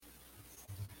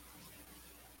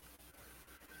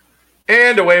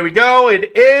And away we go.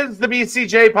 It is the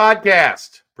BCJ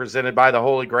podcast presented by the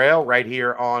Holy Grail right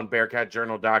here on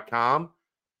BearcatJournal.com.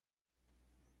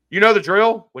 You know the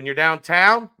drill. When you're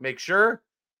downtown, make sure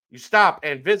you stop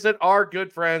and visit our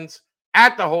good friends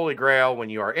at the Holy Grail when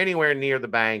you are anywhere near the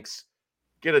banks.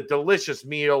 Get a delicious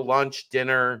meal, lunch,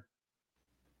 dinner,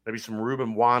 maybe some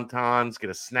Reuben wontons, get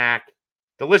a snack,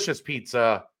 delicious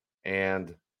pizza,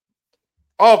 and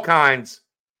all kinds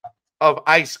of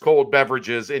ice-cold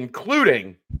beverages,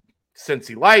 including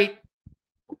Cincy Light.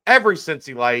 Every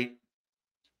Cincy Light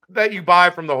that you buy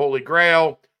from the Holy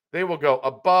Grail, they will go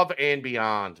above and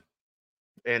beyond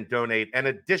and donate an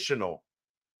additional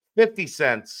 50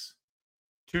 cents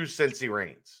to Cincy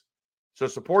Reigns. So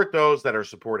support those that are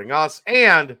supporting us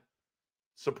and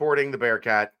supporting the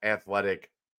Bearcat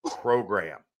Athletic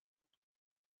Program.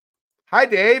 Hi,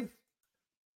 Dave.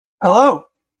 Hello.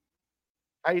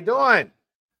 How you doing?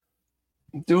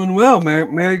 Doing well.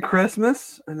 Merry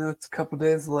Christmas. I know it's a couple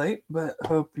days late, but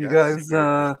hope you guys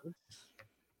had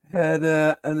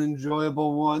an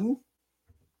enjoyable one.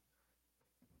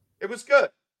 It was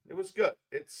good.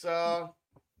 It's not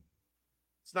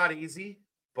easy,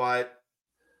 but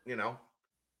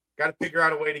got to figure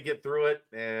out a way to get through it,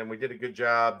 and we did a good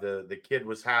job. The kid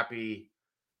was happy.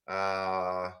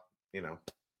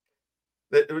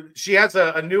 She has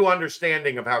a new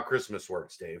understanding of how Christmas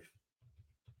works, Dave.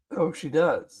 Oh, she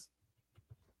does.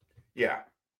 Yeah.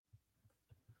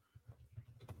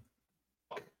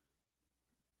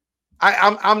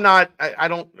 I'm not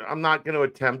going to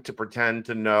attempt to pretend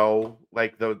to know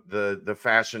like the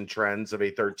fashion trends of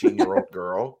a 13-year-old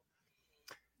girl.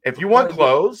 If you want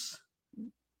clothes,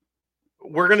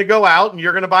 we're going to go out and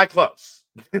you're going to buy clothes.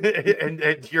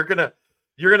 and you're going to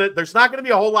there's not going to be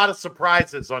a whole lot of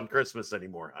surprises on Christmas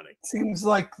anymore, honey. Seems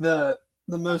like the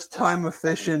most time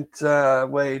efficient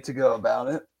way to go about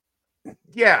it.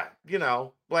 Yeah,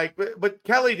 but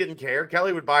Kelly didn't care.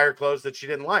 Kelly would buy her clothes that she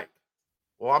didn't like.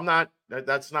 Well, I'm not.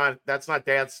 That's not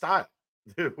Dad's style.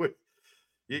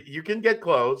 You can get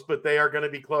clothes, but they are going to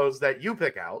be clothes that you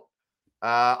pick out.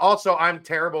 Also, I'm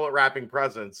terrible at wrapping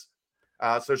presents,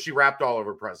 so she wrapped all of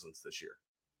her presents this year.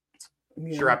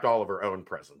 Yeah. She wrapped all of her own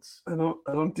presents. I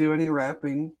don't do any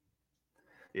wrapping.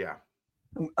 Yeah.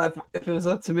 If it was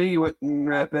up to me, you wouldn't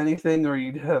wrap anything, or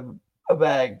you'd have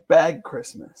a bag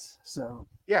Christmas. So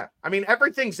yeah, I mean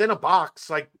everything's in a box.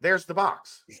 Like there's the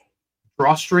box.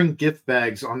 Drawstring gift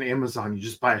bags on Amazon. You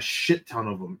just buy a shit ton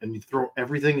of them, and you throw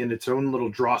everything in its own little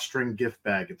drawstring gift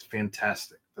bag. It's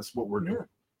fantastic. That's what we're doing.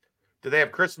 Do they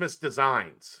have Christmas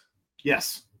designs?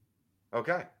 Yes.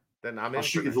 Okay. Then I'll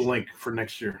shoot you the link for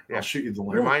next year. Yeah. I'll shoot you the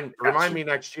link. Remind me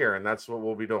next year, and that's what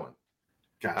we'll be doing.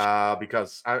 Gotcha.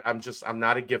 Because I'm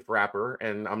not a gift wrapper,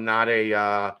 and I'm not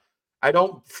I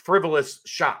don't frivolous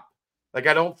shop. Like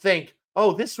I don't think,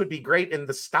 oh, this would be great in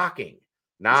the stocking.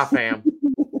 Nah, fam.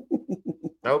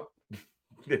 Nope.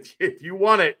 If you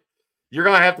want it, you're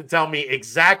gonna have to tell me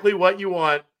exactly what you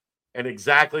want and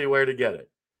exactly where to get it.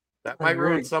 That might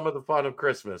ruin some of the fun of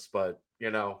Christmas, but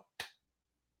it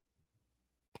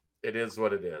is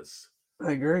what it is.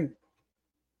 I agree.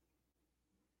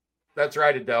 That's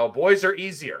right, Adele. Boys are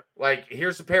easier. Like,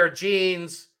 here's a pair of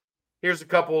jeans. Here's a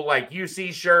couple, like,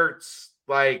 UC shirts.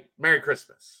 Like, Merry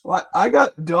Christmas. Well, I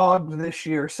got dogged this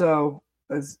year, so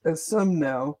as some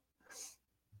know,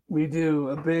 we do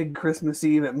a big Christmas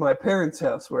Eve at my parents'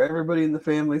 house where everybody in the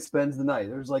family spends the night.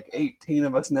 There's like 18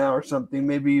 of us now or something,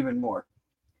 maybe even more.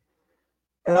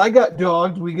 And I got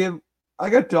dogged. I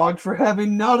got dogged for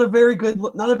having not a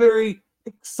very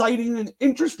exciting and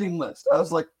interesting list. I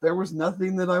was like, there was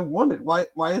nothing that I wanted. Why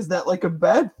is that like a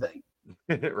bad thing?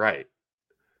 Right.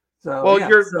 So well,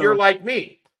 you're like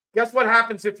me. Guess what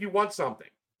happens if you want something?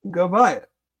 Go buy it.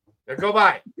 Go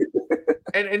buy it.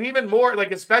 and even more,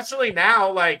 like especially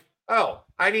now, like, oh,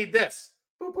 I need this.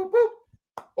 Boop, boop, boop.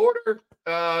 Order,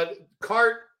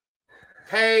 cart,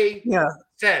 pay,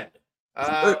 send.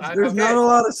 There's not a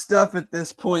lot of stuff at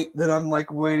this point that I'm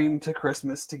like waiting to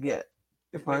Christmas to get.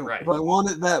 If I want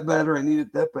it that bad or I need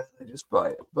it that bad, I just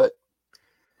buy it. But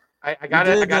I got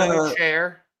a new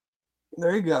chair.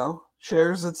 There you go.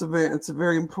 Chairs. It's a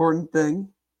very important thing.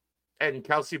 And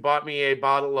Kelsey bought me a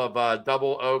bottle of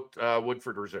double oaked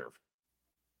Woodford Reserve.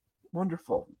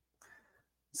 Wonderful.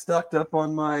 Stocked up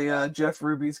on my Jeff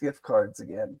Ruby's gift cards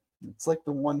again. It's like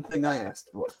the one thing I asked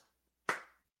for.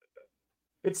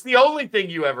 It's the only thing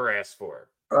you ever asked for.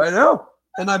 I know.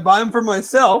 And I buy them for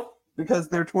myself because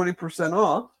they're 20%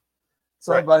 off.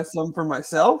 So I buy some for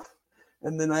myself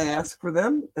and then I ask for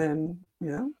them and,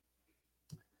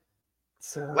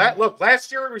 So look,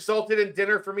 last year it resulted in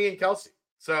dinner for me and Kelsey.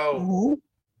 So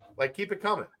Like, keep it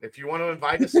coming. If you want to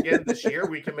invite us again this year,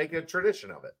 we can make a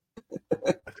tradition of it.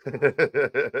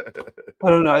 I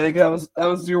don't know. I think that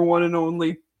was your one and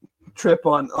only trip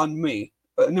on me,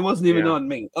 and it wasn't even on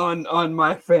me, on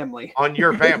my family. On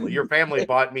your family. Your family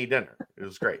bought me dinner. It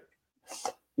was great.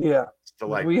 Yeah, it's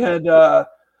delightful. We had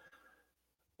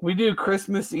we do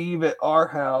Christmas Eve at our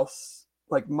house,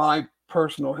 like my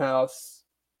personal house.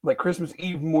 Like Christmas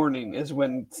Eve morning is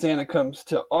when Santa comes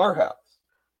to our house.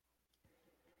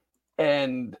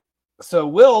 And so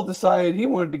Will decided he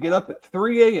wanted to get up at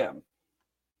 3 a.m.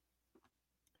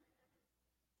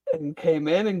 and came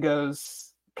in and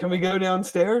goes, "Can we go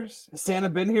downstairs? Has Santa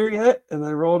been here yet?" And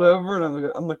I rolled over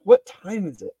and I'm like, "What time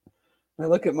is it?" And I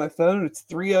look at my phone, it's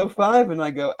 3:05, and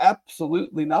I go,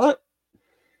 "Absolutely not.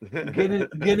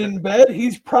 Get in bed.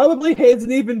 He's probably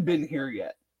hasn't even been here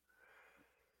yet."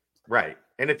 Right.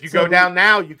 And if you go down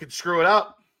now, you could screw it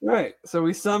up. Right. So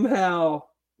we somehow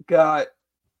got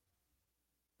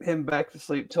him back to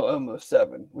sleep till almost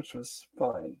 7, which was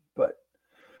fine. But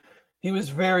he was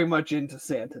very much into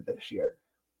Santa this year.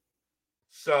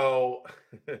 So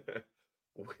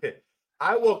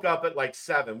I woke up at like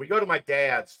 7. We go to my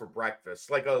dad's for breakfast,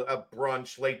 like a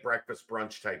brunch, late breakfast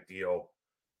brunch type deal.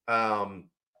 And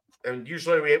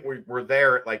usually we're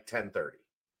there at like 10:30.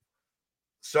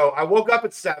 So I woke up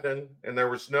at 7, and there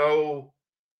was no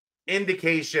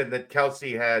indication that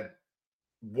Kelsey had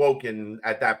woken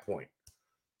at that point.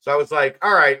 So I was like,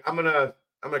 all right, I'm gonna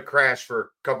crash for a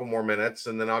couple more minutes,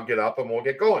 and then I'll get up and we'll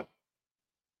get going.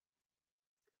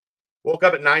 Woke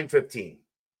up at 9:15.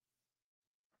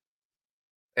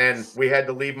 And we had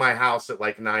to leave my house at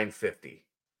like 9:50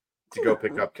 to go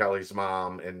pick up Kelly's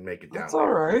mom and make it down. That's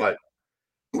all right. But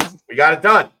we got it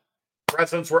done.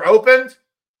 Presents were opened.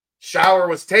 Shower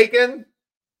was taken.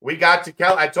 We got to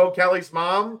Kelly. I told Kelly's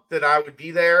mom that I would be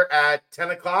there at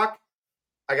 10 o'clock.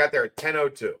 I got there at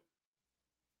 10:02.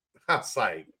 I was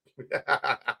like,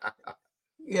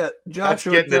 yeah,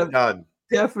 Joshua, that's getting it done.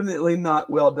 Definitely not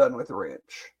well done with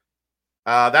ranch.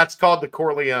 That's called the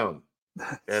Corleone.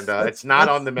 And it's not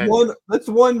on the menu. That's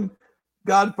one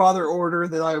Godfather order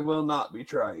that I will not be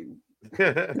trying.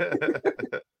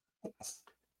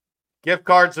 Gift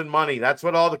cards and money. That's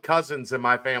what all the cousins in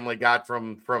my family got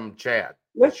from Chad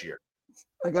this year.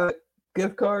 I got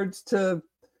gift cards to...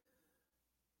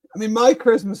 I mean, my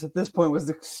Christmas at this point was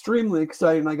extremely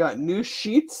exciting. I got new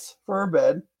sheets for our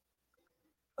bed,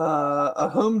 a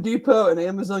Home Depot and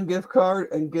Amazon gift card,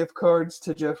 and gift cards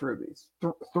to Jeff Ruby's.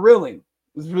 Thrilling.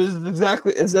 It was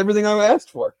exactly as everything I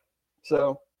asked for.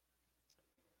 So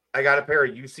I got a pair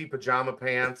of UC pajama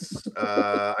pants.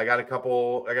 I got a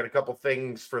couple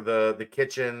things for the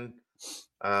kitchen.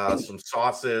 Some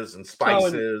sauces and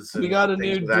spices. We got a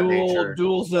new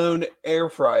dual zone air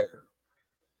fryer.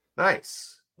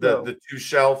 Nice. The two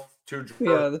shelf, two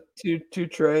drawer. Yeah, the two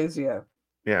trays. Yeah.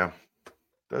 Yeah.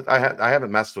 I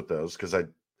haven't messed with those because I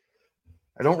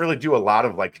don't really do a lot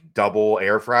of like double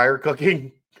air fryer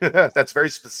cooking. That's very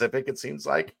specific, it seems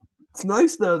like. It's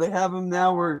nice though. They have them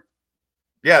now where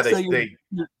they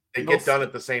get done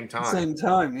at the same time. Same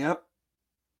time, yep.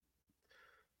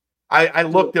 I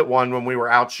looked at one when we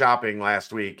were out shopping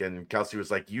last week, and Kelsey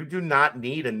was like, "You do not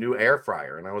need a new air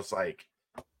fryer." And I was like,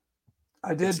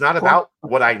 I did. It's not about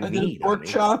what I need. Did pork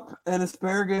chop and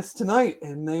asparagus tonight,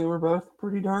 and they were both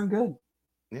pretty darn good.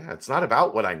 Yeah, it's not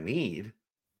about what I need.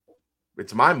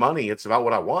 It's my money. It's about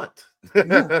what I want.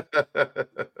 Yeah.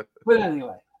 But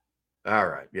anyway. All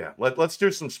right. Yeah. Let's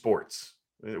do some sports.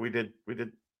 We did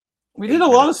a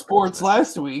lot of sports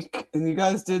last week, and you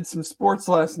guys did some sports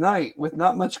last night with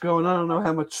not much going on. I don't know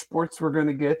how much sports we're going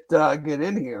to get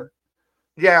in here.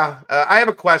 Yeah, I have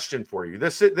a question for you.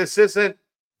 This isn't.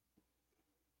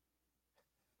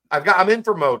 I'm in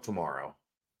for Mo tomorrow.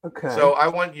 Okay. So I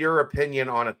want your opinion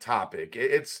on a topic.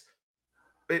 It's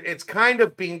kind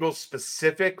of Bengals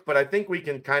specific, but I think we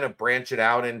can kind of branch it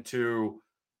out into.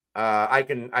 I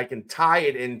can tie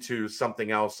it into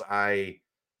something else I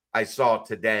saw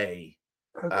today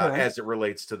as it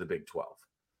relates to the Big 12.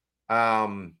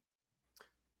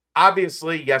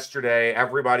 Obviously, yesterday,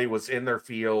 everybody was in their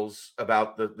feels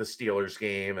about the Steelers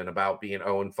game and about being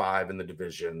 0-5 in the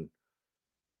division.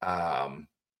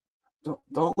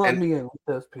 Don't let me in with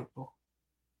those people.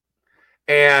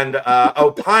 And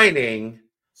opining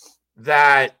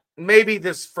that maybe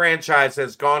this franchise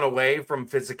has gone away from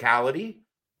physicality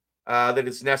that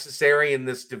is necessary in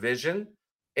this division.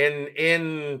 In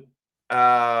an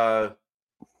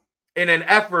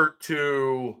effort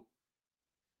to,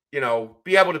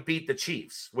 be able to beat the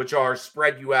Chiefs, which are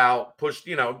spread you out, push,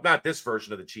 not this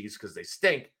version of the Chiefs because they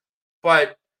stink,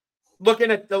 but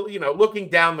looking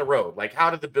down the road, like how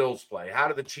did the Bills play? How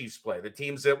did the Chiefs play? The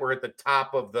teams that were at the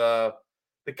top of the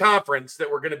conference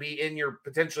that were going to be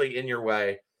potentially in your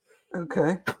way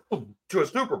Okay. to a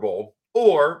Super Bowl,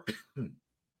 or do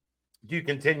you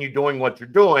continue doing what you're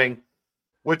doing,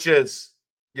 which is,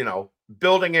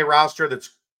 building a roster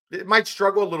it might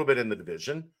struggle a little bit in the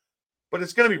division, but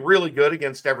it's going to be really good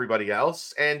against everybody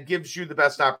else and gives you the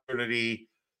best opportunity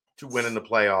to win in the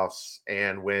playoffs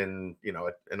and win,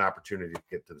 an opportunity to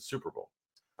get to the Super Bowl.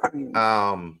 I mean,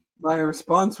 my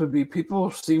response would be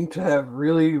people seem to have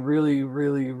really, really,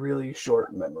 really, really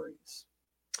short memories.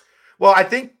 Well, I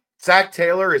think Zach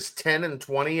Taylor is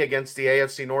 10-20 against the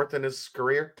AFC North in his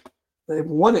career. They've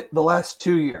won it the last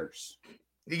 2 years.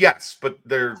 Yes, but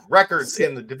their records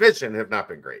in the division have not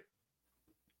been great.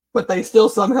 But they still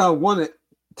somehow won it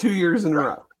 2 years in a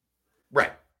row.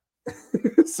 Right.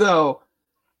 So,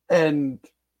 and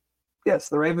yes,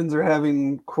 the Ravens are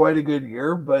having quite a good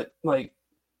year, but I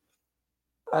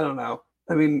don't know.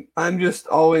 I mean, I'm just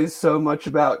always so much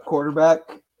about quarterback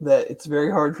that it's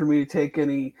very hard for me to take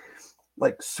any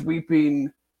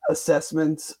sweeping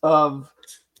assessments of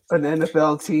an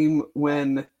NFL team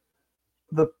when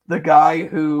the guy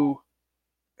who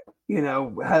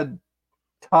had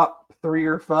top 3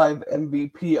 or 5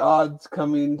 MVP odds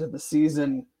coming into the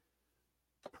season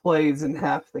plays in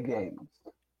half the games.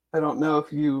 I don't know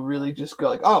if you really just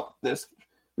go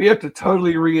we have to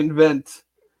totally reinvent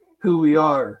who we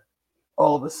are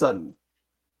all of a sudden.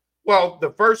 Well,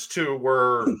 the first two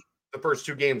were the first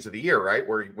 2 games of the year, right?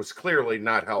 Where he was clearly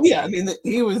not healthy. Yeah, I mean,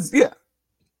 he was, yeah.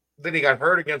 Then he got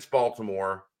hurt against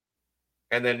Baltimore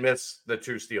and then missed the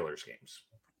 2 Steelers games.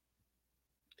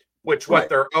 Which,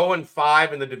 they're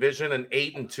 0-5 in the division and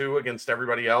 8-2 against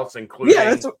everybody else, including...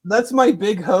 Yeah, that's my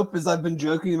big hope, is I've been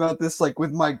joking about this,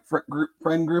 with my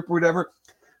friend group or whatever,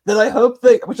 that I hope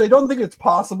which I don't think it's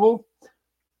possible,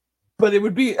 but it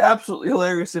would be absolutely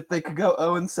hilarious if they could go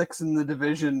 0-6 in the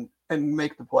division and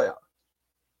make the playoffs.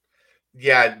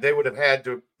 Yeah, they would have had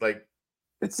to,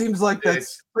 It seems like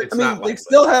that's... they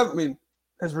still have...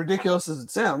 as ridiculous as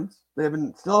it sounds, they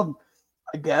still have,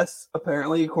 I guess,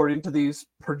 apparently, according to these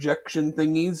projection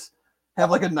thingies,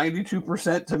 have a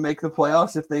 92% to make the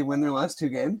playoffs if they win their last 2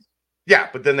 games. Yeah,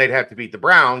 but then they'd have to beat the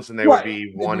Browns, and they would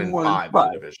be 1-5 in the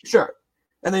division. Sure.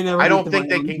 And they never... I don't think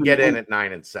they can get in at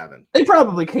 9-7. They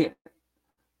probably can't.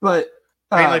 But...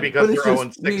 mainly because they're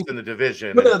 0-6 in the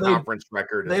division, and conference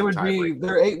record is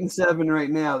they're 8-7 right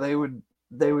now. They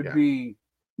would be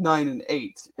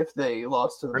 9-8 if they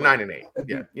lost to the... Or 9-8.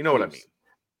 Yeah, you know what I mean.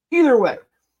 Either way.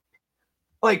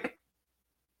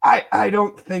 I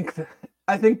don't think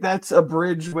I think that's a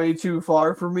bridge way too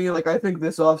far for me. I think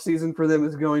this offseason for them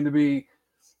is going to be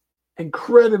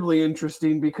incredibly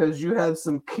interesting because you have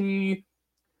some key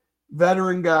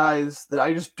veteran guys that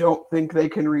I just don't think they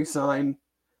can re-sign.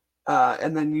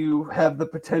 And then you have the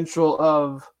potential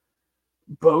of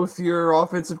both your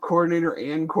offensive coordinator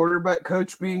and quarterback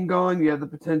coach being gone. You have the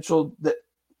potential that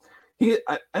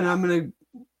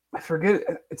I forget,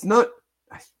 it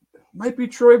might be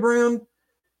Troy Brown.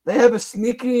 They have a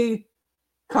sneaky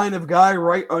kind of guy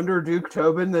right under Duke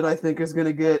Tobin that I think is going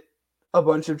to get a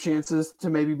bunch of chances to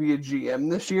maybe be a GM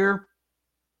this year.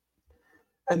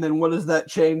 And then what does that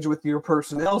change with your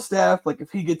personnel staff?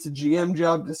 If he gets a GM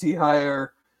job, does he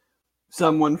hire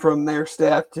someone from their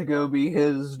staff to go be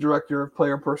his director of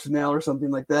player personnel or something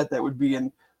like that? That would be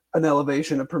an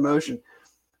elevation, a promotion.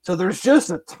 So there's just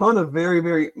a ton of very,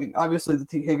 very, obviously the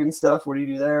T. Higgins stuff. What do you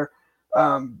do there?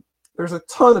 There's a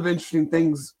ton of interesting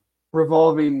things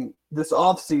revolving this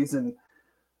offseason.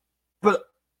 But,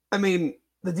 the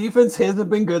defense hasn't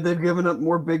been good. They've given up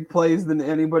more big plays than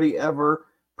anybody ever.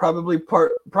 Probably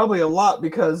a lot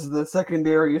because the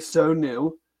secondary is so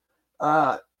new.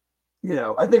 I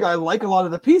think I like a lot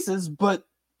of the pieces, but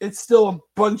it's still a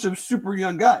bunch of super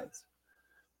young guys.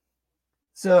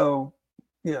 So,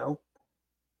 I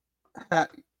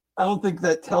don't think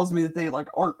that tells me that they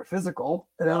aren't physical.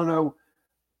 And I don't know,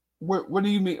 what do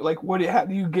you mean? How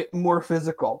do you get more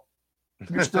physical?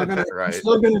 You're still gonna right. You're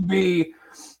still gonna be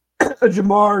a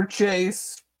Jamar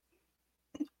Chase,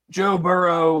 Joe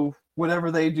Burrow, whatever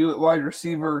they do at wide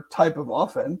receiver type of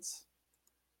offense.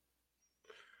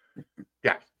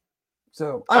 Yeah.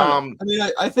 So I don't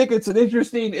know. I think it's an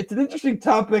interesting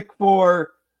topic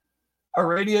for a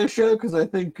radio show because I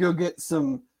think you'll get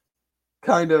some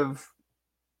kind of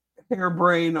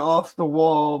harebrained, off the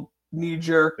wall, knee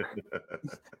jerk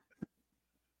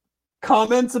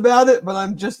comments about it, but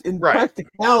I'm just in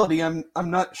practicality. I'm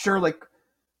not sure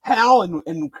how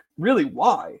and really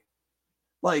why.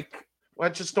 Well, I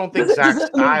just don't think Zach's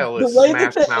style is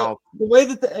smash mouth. The way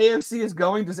that the AFC is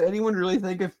going, does anyone really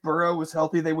think if Burrow was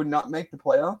healthy, they would not make the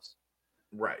playoffs?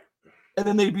 Right. And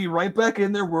then they'd be right back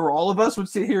in there where all of us would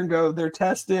sit here and go, they're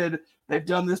tested. They've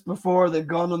done this before. They've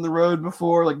gone on the road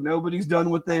before. Like, nobody's done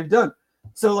what they've done.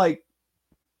 So, like,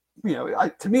 you know,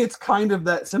 to me, it's kind of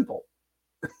that simple.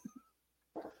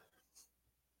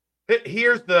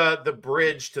 Here's the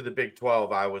bridge to the Big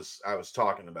 12 I was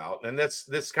talking about. And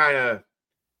this kind of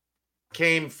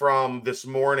came from this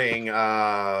morning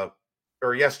or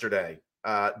yesterday.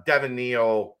 Devin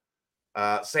Neal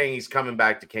saying he's coming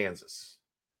back to Kansas.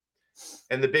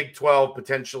 And the Big 12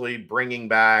 potentially bringing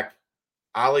back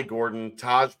Ollie Gordon,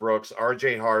 Taj Brooks,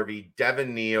 RJ Harvey,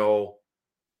 Devin Neal,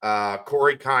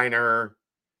 Corey Kiner,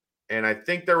 and I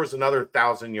think there was another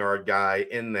 1,000-yard guy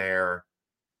in there.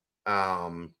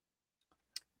 And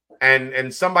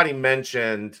somebody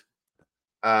mentioned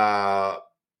the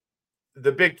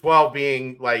Big 12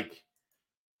 being like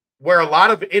where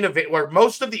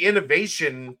most of the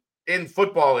innovation in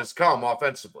football has come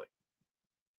offensively.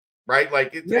 Right?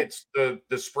 Like it's the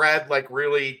spread like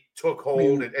really took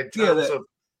hold in terms of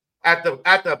at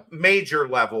the major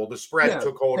level, the spread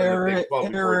took hold in the Big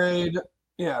 12.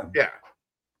 Yeah.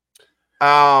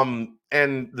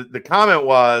 And the comment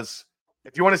was,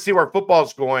 if you want to see where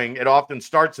football's going, it often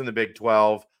starts in the Big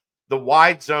 12. The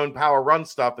wide zone power run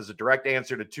stuff is a direct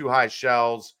answer to two high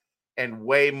shells, and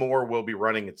way more will be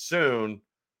running it soon.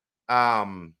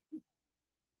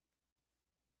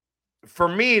 For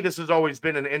me, this has always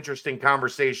been an interesting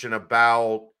conversation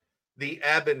about the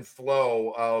ebb and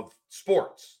flow of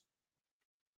sports,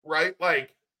 right?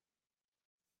 Like,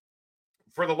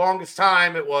 for the longest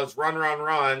time, it was run, run,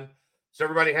 run. So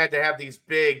everybody had to have these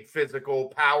big physical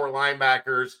power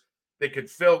linebackers that could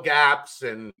fill gaps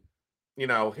and, you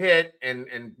know, hit and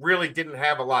really didn't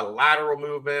have a lot of lateral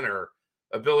movement or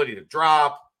ability to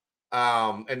drop.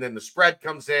 And then the spread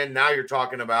comes in. Now you're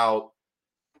talking about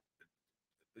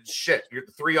you're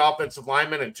 3 offensive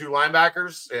linemen and 2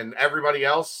 linebackers, and everybody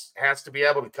else has to be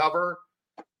able to cover.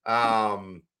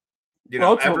 Everybody's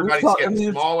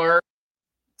getting smaller.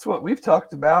 It's what we've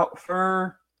talked about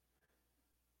for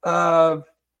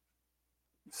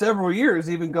several years,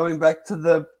 even going back to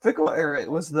the Fickle era. It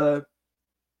was the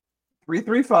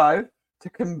 3-3-5 to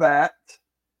combat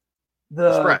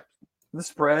the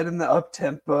spread and the up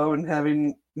tempo and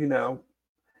having, you know.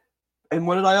 And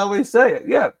what did I always say?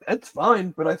 Yeah, it's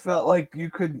fine, but I felt like you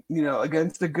could, you know,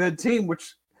 against a good team,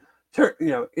 which, you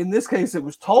know, in this case it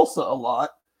was Tulsa a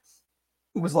lot.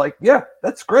 It was like, yeah,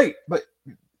 that's great, but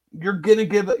you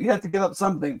have to give up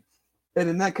something. And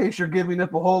in that case, you're giving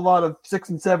up a whole lot of 6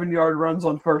 and 7 yard runs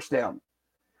on first down.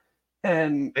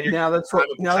 And now that's what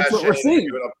we're seeing.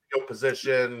 Field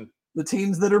position. The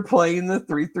teams that are playing the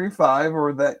 3-3-5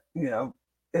 or that, you know,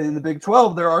 and in the Big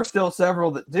 12, there are still several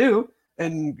that do.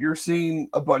 And you're seeing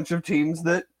a bunch of teams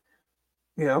that,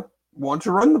 you know, want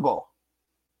to run the ball.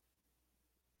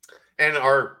 And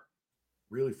are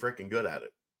really freaking good at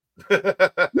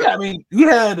it. Yeah, I mean, you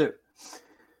had,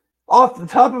 off the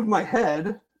top of my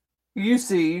head,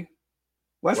 UC,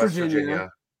 West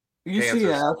Virginia, UCF.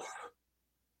 Kansas.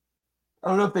 I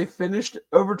don't know if they finished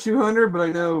over 200, but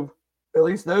I know at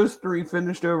least those 3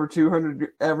 finished over 200,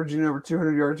 averaging over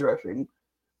 200 yards rushing.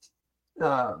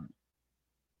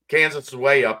 Kansas is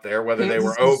way up there, whether they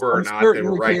were over or not. They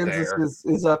were right there. Kansas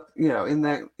is up, you know, in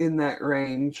that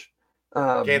range.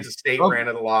 Kansas State ran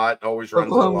it a lot, always runs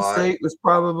it a lot. Oklahoma State was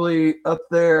probably up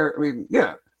there. I mean,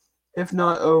 yeah, if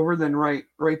not over, then right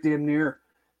damn near.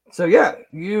 So yeah,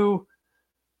 you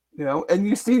know, and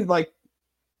you see like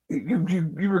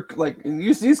you were like in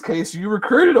UC's case, you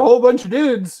recruited a whole bunch of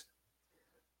dudes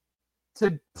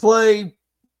to play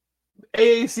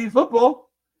AAC football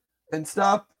and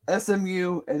stop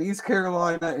SMU and East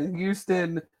Carolina and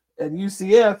Houston and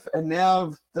UCF, and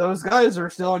now those guys are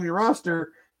still on your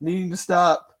roster needing to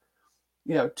stop,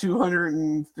 you know,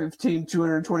 215,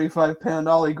 225 pound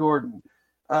Ollie Gordon,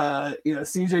 you know,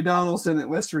 CJ Donaldson at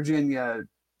West Virginia,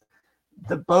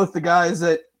 both the guys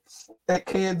at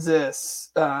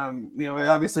Kansas, you know,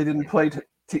 obviously didn't play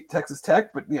Texas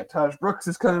Tech, but yeah, Taj Brooks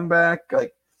is coming back.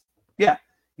 Like, yeah,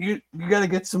 you got to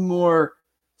get some more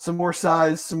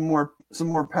size, some more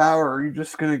power. Or you're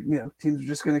just gonna, you know, teams are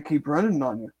just gonna keep running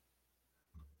on you.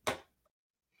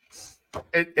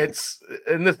 It's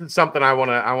and this is something I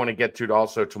want to get to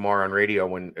also tomorrow on radio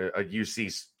when a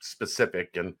UC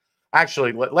specific. And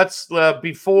actually, let's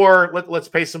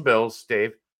pay some bills,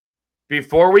 Dave.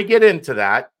 Before we get into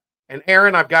that, and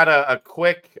Aaron, I've got a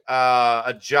quick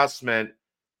adjustment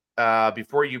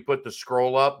before you put the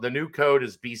scroll up. The new code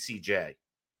is BCJ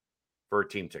for a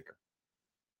team ticker.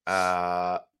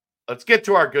 let's get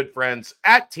to our good friends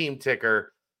at Team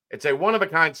Ticker. It's a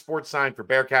one-of-a-kind sports sign for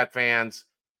Bearcat fans.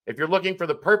 If you're looking for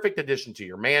the perfect addition to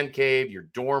your man cave, your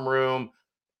dorm room,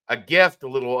 a gift, a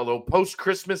little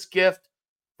post-Christmas gift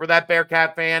for that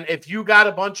Bearcat fan, if you got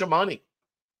a bunch of money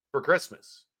for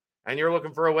Christmas and you're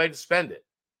looking for a way to spend it,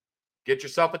 get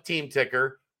yourself a Team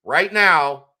Ticker right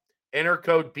now. Enter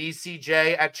code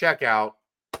BCJ at checkout,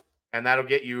 and that'll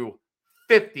get you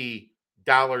 $50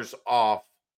 off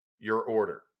your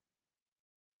order.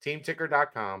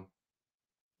 TeamTicker.com.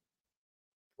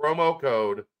 Promo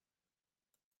code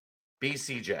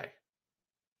BCJ.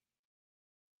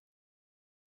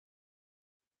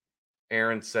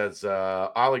 Aaron says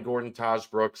Ollie Gordon, Taj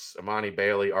Brooks, Amani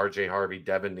Bailey, RJ Harvey,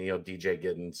 Devin Neal, DJ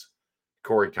Giddens,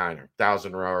 Corey Kiner,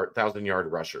 1,000-yard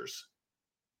rushers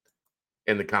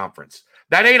in the conference.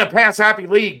 That ain't a pass-happy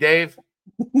league, Dave.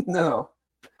 No.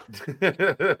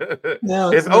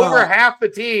 No, if it's over not. half the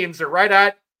teams, or right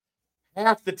at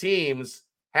half the teams,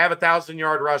 have a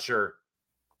 1,000-yard rusher,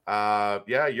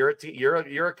 yeah,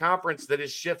 you're a conference that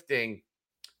is shifting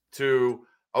to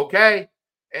okay.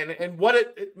 And what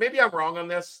it maybe I'm wrong on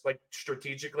this, like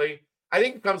strategically. I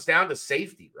think it comes down to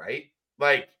safety, right?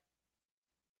 Like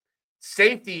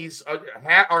safeties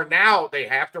are now they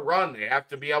have to run, they have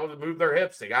to be able to move their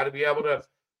hips, they got to be able to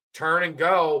turn and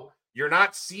go. You're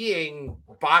not seeing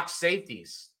box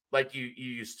safeties like you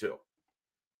used to.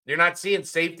 You're not seeing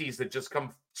safeties that just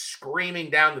come screaming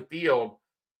down the field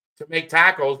to make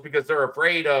tackles because they're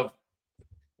afraid of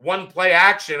one play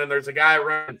action and there's a guy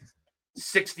running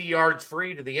 60 yards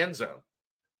free to the end zone.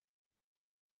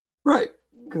 Right.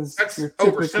 Because That's you're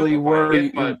typically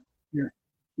worried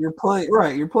you're playing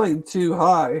right, you're playing too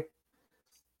high.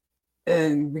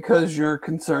 And because you're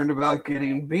concerned about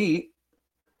getting beat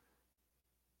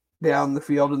down the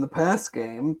field in the pass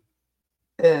game,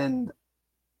 and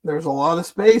there's a lot of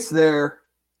space there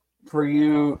for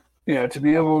you, to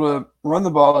be able to run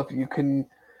the ball if you can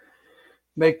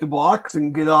make the blocks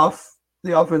and get off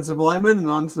the offensive linemen and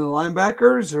onto the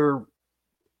linebackers, or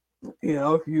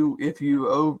if you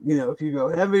go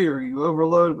heavy or you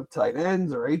overload with tight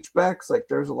ends or H-backs, like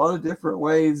there's a lot of different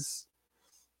ways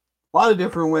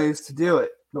to do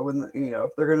it. But when if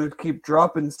they're going to keep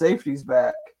dropping safeties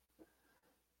back,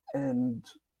 and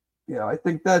I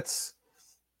think that's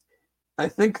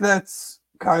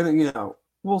kind of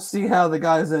we'll see how the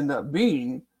guys end up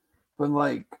being,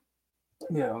 but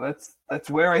that's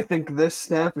where I think this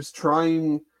staff is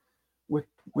trying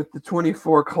with the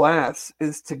 24 class,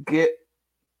 is to get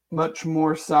much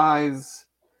more size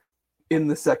in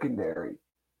the secondary,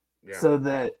 so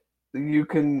that you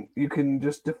can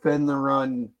just defend the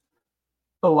run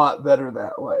a lot better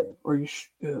that way, or you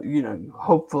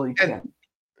hopefully can. And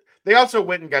they also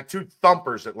went and got 2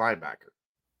 thumpers at linebacker.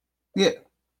 Yeah.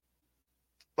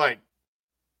 Like,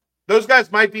 those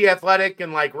guys might be athletic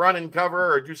and like run and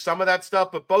cover or do some of that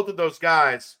stuff, but both of those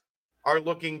guys are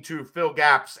looking to fill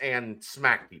gaps and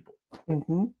smack people.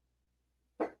 Mm-hmm.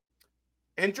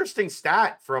 Interesting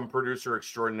stat from producer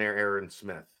extraordinaire Aaron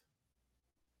Smith.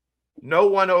 No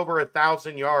one over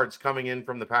 1,000 yards coming in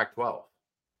from the Pac-12.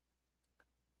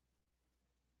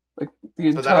 Like the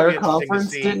entire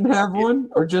conference didn't have one,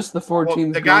 or just the 4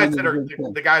 teams? The guys that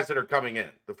are coming in,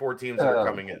 the 4 teams that are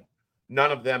coming in,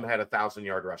 none of them had a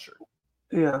 1,000-yard rusher.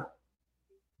 Yeah,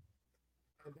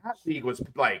 and that league was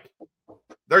like,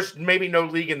 there's maybe no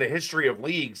league in the history of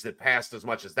leagues that passed as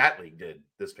much as that league did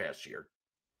this past year.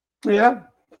 Yeah.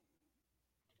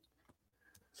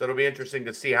 So it'll be interesting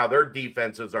to see how their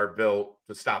defenses are built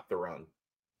to stop the run.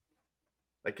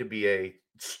 That could be a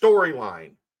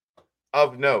storyline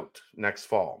of note next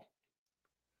fall.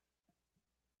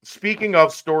 Speaking of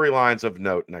storylines of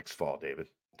note next fall, David,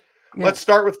 let's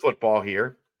start with football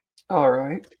here. All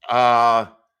right.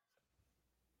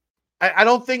 I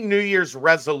don't think New Year's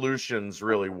resolutions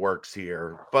really works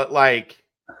here, but like,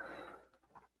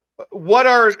 what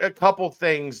are a couple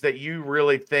things that you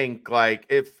really think, like,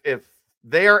 if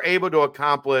they are able to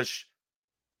accomplish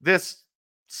this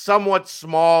somewhat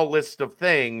small list of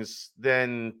things,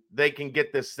 then they can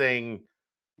get this thing,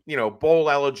 bowl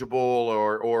eligible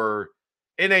or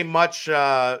in a much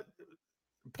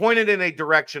pointed in a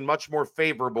direction much more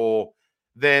favorable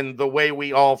than the way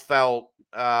we all felt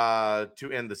to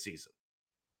end the season.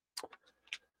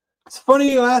 It's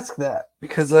funny you ask that,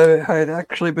 because I had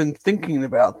actually been thinking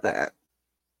about that.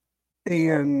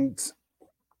 And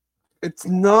it's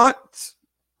not,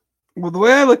 well, the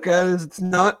way I look at it is it's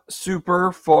not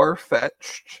super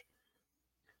far-fetched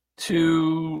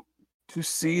to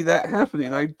see that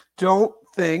happening. I don't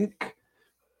think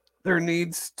there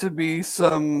needs to be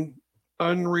some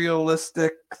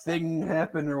unrealistic thing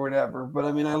happen or whatever. But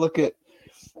I mean, I look at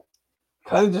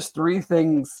kind of just three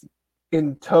things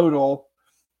in total,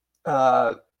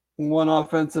 one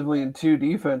offensively and two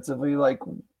defensively. Like,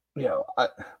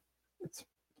 it's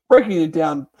breaking it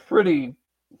down pretty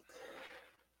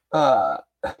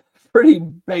pretty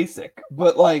basic,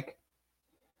 but like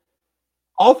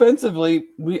offensively,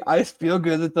 I feel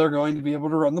good that they're going to be able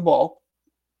to run the ball.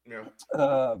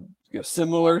 Yeah.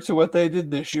 Similar to what they did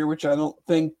this year, which I don't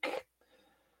think,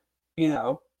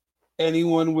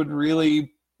 anyone would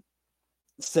really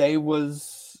say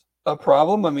was a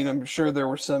problem. I mean, I'm sure there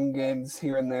were some games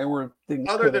here and there where things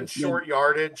other than short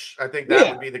yardage, I think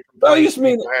that would be the complaint. I just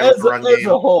mean as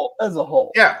a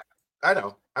whole. Yeah, I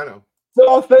know.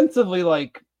 So offensively,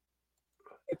 like,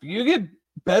 if you get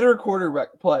better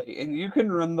quarterback play and you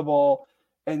can run the ball,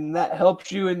 and that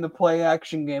helps you in the play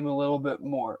action game a little bit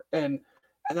more. And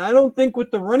I don't think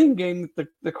with the running game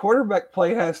the quarterback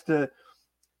play has to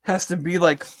be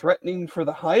like threatening for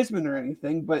the Heisman or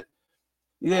anything, but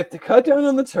you have to cut down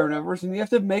on the turnovers and you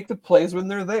have to make the plays when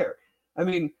they're there. I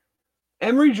mean,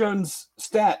 Emory Jones'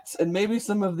 stats and maybe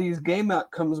some of these game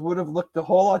outcomes would have looked a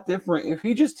whole lot different if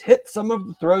he just hit some of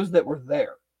the throws that were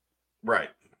there. Right.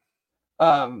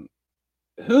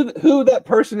 Who that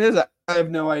person is, I have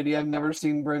no idea. I've never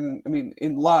seen Brendan,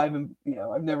 in live, and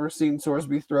I've never seen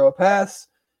Sorsby throw a pass.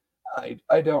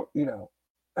 I don't,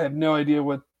 I have no idea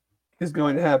what is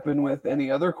going to happen with any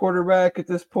other quarterback at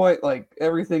this point. Like,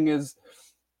 everything is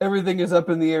up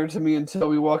in the air to me until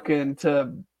we walk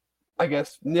into, I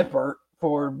guess, Nippert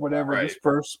for whatever this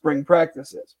first spring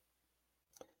practice is.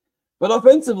 But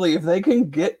offensively, if they can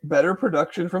get better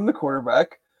production from the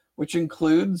quarterback, which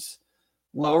includes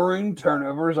lowering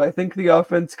turnovers, I think the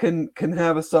offense can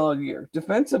have a solid year.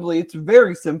 Defensively, it's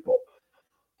very simple.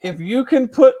 If you can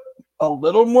put a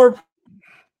little more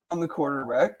on the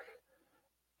quarterback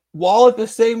while at the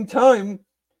same time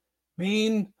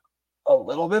being a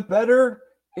little bit better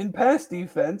in pass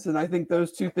defense, and I think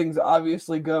those two things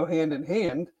obviously go hand in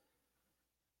hand,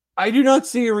 I do not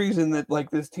see a reason that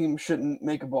this team shouldn't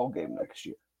make a bowl game next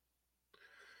year.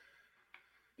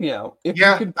 If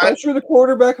you can pressure the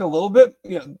quarterback a little bit,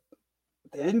 they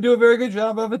didn't do a very good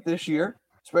job of it this year,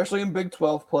 especially in Big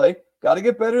 12 play. Got to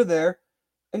get better there,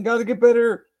 and got to get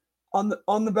better on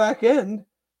the back end.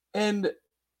 And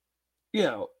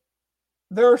there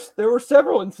were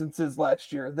several instances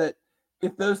last year that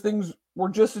if those things were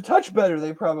just a touch better,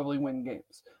 they probably win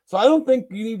games. So I don't think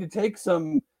you need to take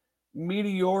some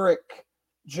meteoric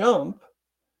jump.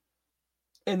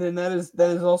 And then that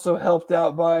is also helped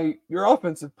out by your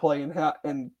offensive play and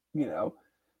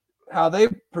how they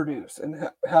produce and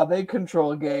how they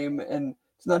control a game. And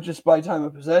it's not just by time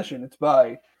of possession; it's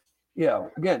by,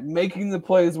 again, making the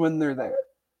plays when they're there.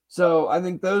 So I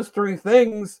think those three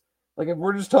things, like if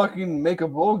we're just talking make a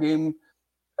bowl game,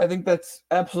 I think that's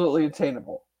absolutely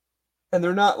attainable. And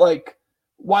they're not like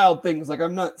wild things. Like,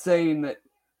 I'm not saying that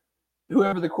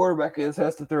whoever the quarterback is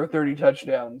has to throw 30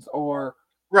 touchdowns or.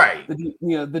 Right.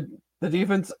 The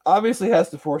defense obviously has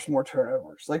to force more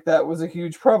turnovers. Like, that was a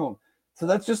huge problem. So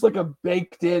that's just like a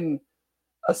baked in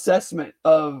assessment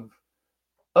of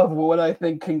what I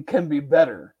think can be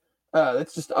better.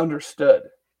 That's just understood.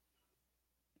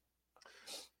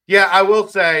 Yeah, I will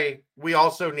say we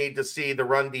also need to see the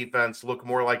run defense look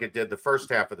more like it did the first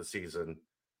half of the season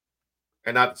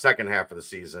and not the second half of the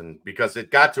season, because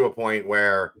it got to a point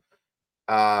where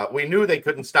we knew they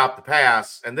couldn't stop the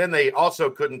pass, and then they also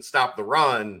couldn't stop the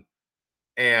run,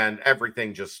 and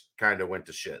everything just kind of went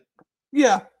to shit.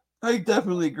 Yeah, I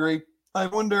definitely agree. I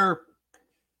wonder,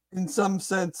 in some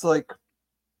sense,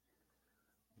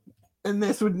 and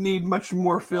this would need much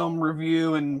more film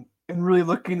review and really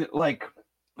looking at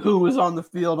who was on the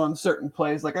field on certain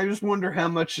plays. Like, I just wonder how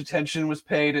much attention was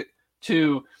paid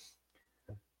to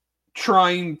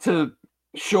trying to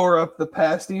shore up the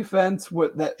pass defense,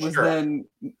 what that was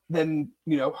then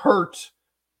hurt,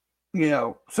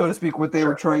 so to speak, what they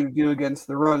were trying to do against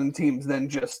the run, and teams then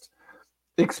just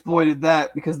exploited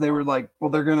that because they were like, well,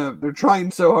 they're trying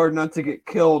so hard not to get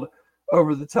killed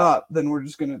over the top, then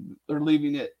they're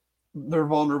leaving it, they're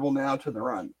vulnerable now to the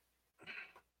run.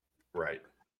 Right.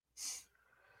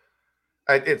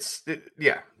 There's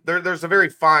a very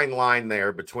fine line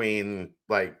there between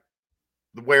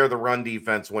where the run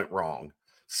defense went wrong.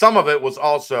 Some of it was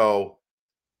also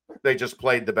they just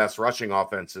played the best rushing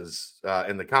offenses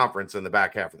in the conference in the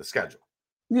back half of the schedule.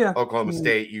 Yeah. Oklahoma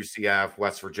State, UCF,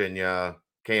 West Virginia,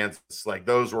 Kansas,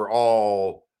 those were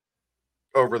all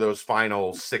over those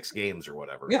final 6 games or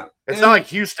whatever. Yeah. It's not like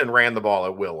Houston ran the ball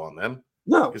at will on them.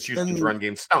 No. Because Houston's run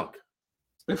game stunk.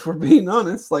 If we're being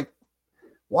honest,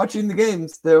 watching the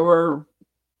games, there were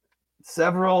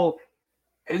several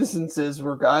instances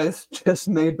where guys just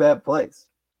made bad plays.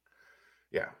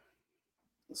 Yeah.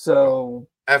 So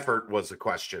effort was a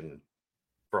question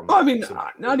from. I mean,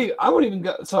 I wouldn't even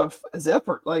go so as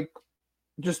effort, like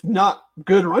just not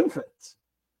good run fits.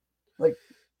 Like,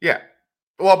 yeah.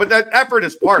 Well, but that effort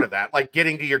is part of that, like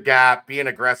getting to your gap, being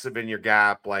aggressive in your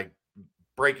gap, like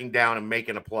breaking down and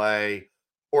making a play,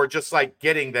 or just like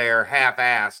getting there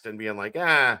half-assed and being like,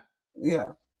 yeah,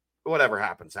 whatever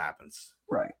happens, happens.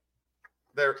 Right.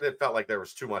 It felt like there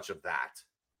was too much of that.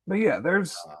 But yeah,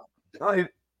 there's, I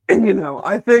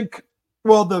think,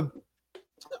 again,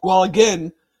 love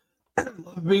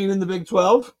being in the Big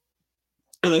 12,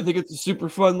 and I think it's a super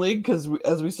fun league because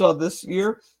as we saw this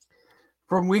year,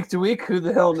 from week to week, who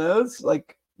the hell knows?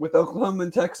 Like with Oklahoma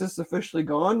and Texas officially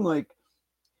gone, like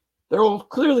there will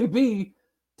clearly be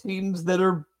teams that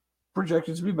are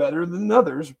projected to be better than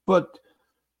others, but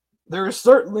there is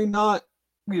certainly not,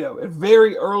 a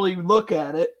very early look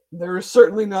at it. There is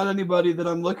certainly not anybody that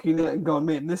I'm looking at and going,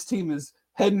 man, this team is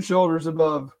head and shoulders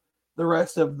above the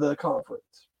rest of the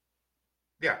conference.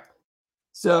 Yeah.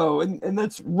 So, and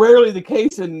that's rarely the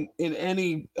case in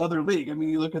any other league. I mean,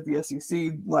 you look at the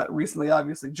SEC recently,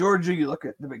 obviously Georgia. You look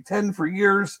at the Big Ten for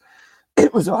years.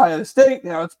 It was Ohio State.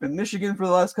 Now it's been Michigan for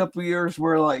the last couple of years,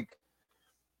 where like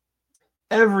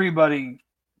everybody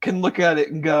can look at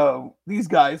it and go, these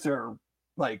guys are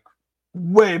like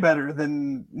way better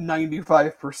than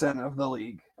 95% of the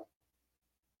league.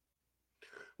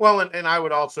 Well, and I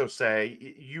would also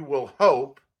say you will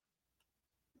hope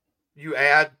you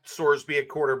add Sorsby at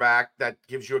quarterback. That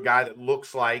gives you a guy that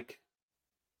looks like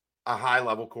a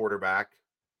high-level quarterback.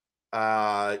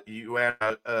 You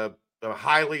add a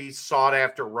highly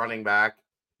sought-after running back.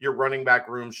 Your running back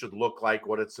room should look like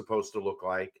what it's supposed to look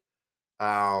like.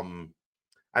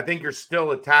 I think you're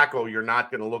still a tackle. You're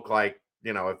not going to look like,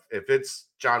 if it's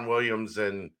John Williams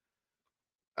and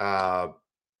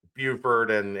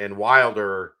Buford and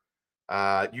Wilder,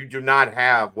 you do not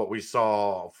have what we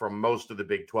saw from most of the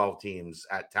Big 12 teams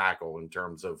at tackle in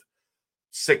terms of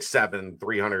 6'7",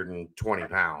 320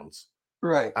 pounds.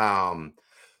 Right.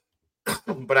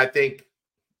 But I think,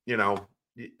 you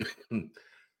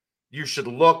should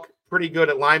look pretty good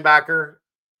at linebacker.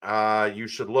 You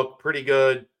should look pretty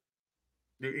good.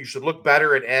 You should look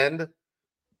better at end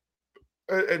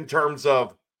in terms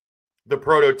of the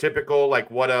prototypical, like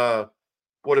what a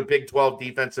Big 12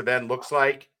 defensive end looks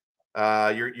like.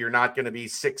 You're not going to be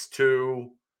 6'2",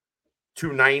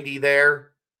 290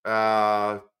 there.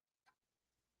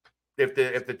 If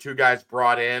the two guys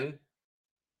brought in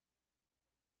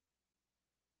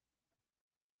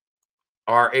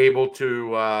are able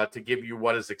to give you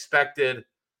what is expected,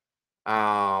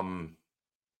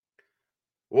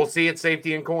 we'll see at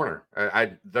safety and corner.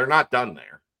 They're not done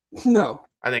there. No,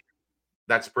 I think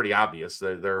that's pretty obvious.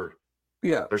 They're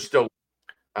still.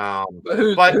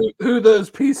 But who those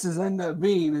pieces end up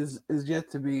being is yet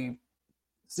to be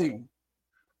seen.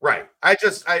 Right.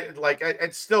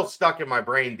 It's still stuck in my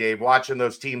brain, Dave, watching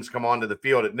those teams come onto the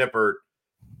field at Nippert,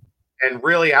 and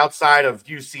really outside of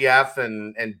UCF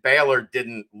and Baylor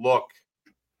didn't look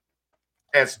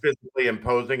as physically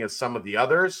imposing as some of the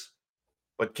others.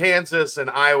 But Kansas and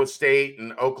Iowa State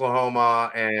and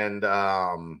Oklahoma and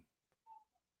who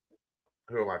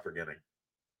am I forgetting?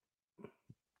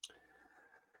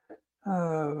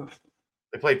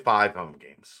 They played 5 home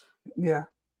games. Yeah.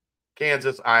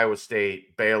 Kansas, Iowa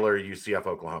State, Baylor, UCF,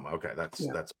 Oklahoma. Okay, that's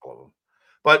all of them.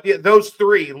 But yeah, those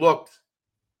 3 looked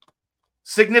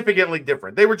significantly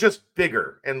different. They were just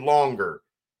bigger and longer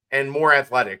and more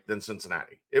athletic than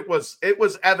Cincinnati. It was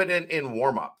evident in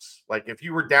warm-ups. Like if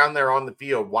you were down there on the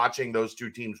field watching those 2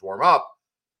 teams warm up,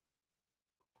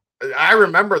 I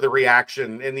remember the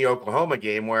reaction in the Oklahoma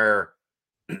game where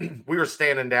we were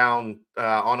standing down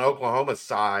on Oklahoma's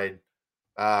side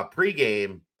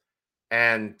pregame,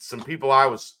 and some people I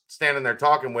was standing there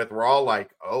talking with were all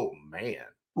like, "Oh man,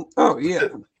 oh yeah,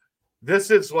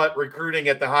 this is what recruiting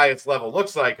at the highest level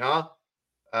looks like, huh?"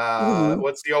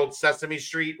 What's the old Sesame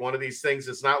Street? One of these things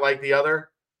is not like the other.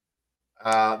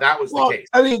 That was the case.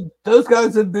 I mean, those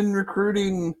guys have been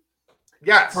recruiting,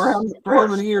 for how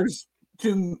many years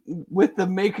with the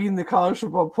making the college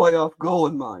football playoff goal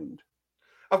in mind.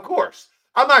 Of course,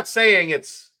 I'm not saying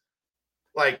it's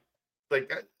like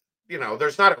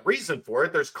there's not a reason for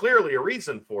it. There's clearly a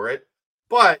reason for it,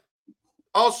 but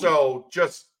also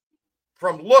just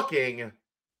from looking,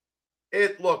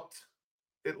 it looked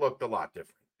a lot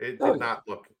different. It did not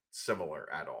look similar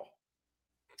at all.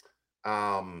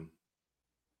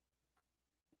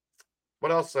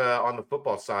 What else on the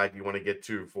football side you want to get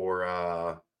to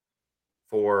for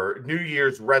New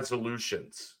Year's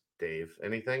resolutions, Dave?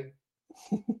 Anything?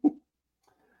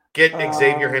 Get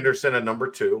Xavier Henderson a number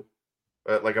 2,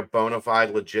 like a bona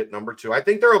fide, legit number 2. I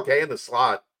think they're okay in the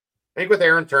slot. I think with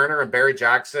Aaron Turner and Barry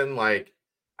Jackson, I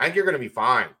think you're going to be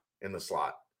fine in the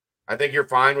slot. I think you're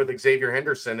fine with Xavier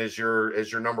Henderson as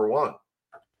your number 1.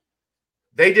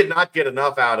 They did not get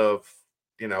enough out of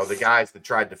the guys that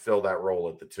tried to fill that role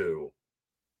at the 2,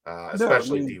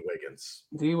 especially D. Wiggins.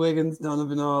 D. Wiggins,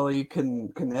 Donovan Ollie,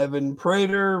 can Evan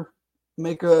Prater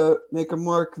make a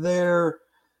mark there?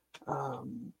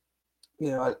 In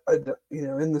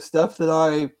the stuff that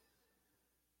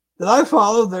I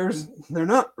follow, they're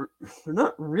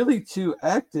not really too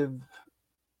active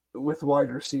with wide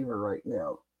receiver right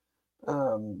now.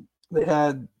 They've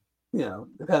had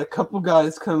a couple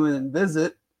guys come in and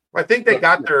visit. I think they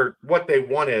got what they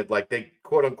wanted, like they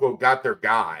quote unquote got their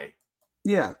guy.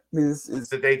 Yeah, I mean,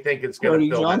 that they think it's going to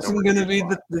fill Johnson going to be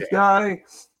the guy.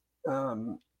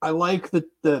 I like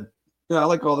I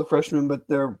like all the freshmen, but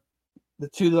the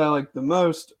 2 that I like the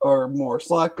most are more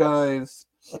slot guys.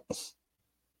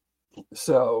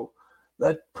 So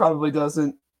that probably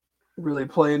doesn't really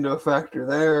play into a factor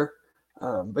there.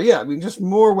 But yeah, I mean, just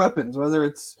more weapons, whether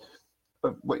it's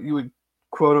what you would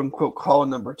quote unquote call a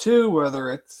number 2,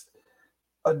 whether it's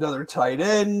another tight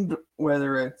end,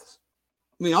 whether it's,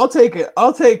 I'll take it.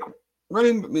 I'll take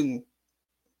running.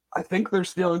 I think they're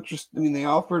still interested. they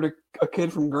offered a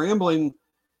kid from Grambling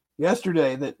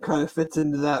yesterday that kind of fits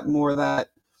into that more that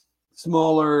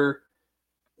smaller,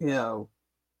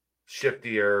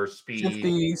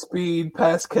 shifty speed,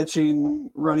 pass catching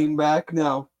running back.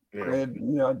 Now,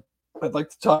 I'd like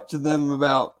to talk to them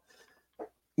about.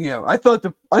 I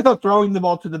thought throwing the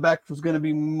ball to the back was going to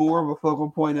be more of a focal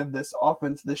point of this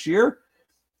offense this year.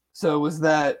 So was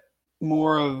that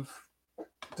more of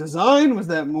design? Was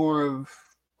that more of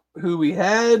who we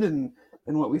had and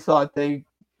what we thought they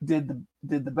did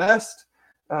the best?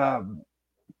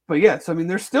 But yeah, so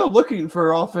they're still looking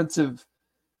for offensive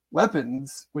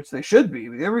weapons, which they should be.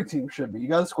 Every team should be. You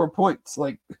got to score points.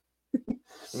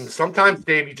 Sometimes,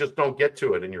 Dave, you just don't get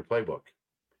to it in your playbook.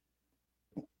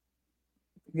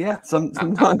 Yeah,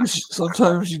 sometimes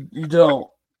you don't.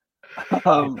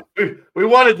 We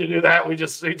wanted to do that. We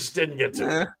just didn't get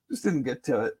to it. Just didn't get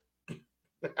to it.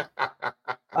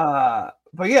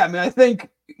 But yeah, I think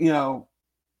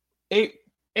 8.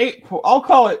 I'll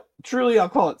call it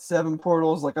 7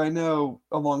 portals. I know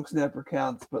along snapper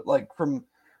counts, but from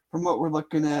what we're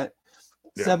looking at,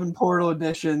 7 portal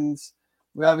additions.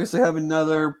 We obviously have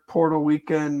another portal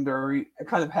weekend, or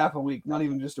kind of half a week, not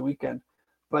even just a weekend.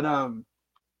 But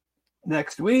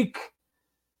next week,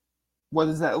 what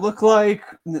does that look like?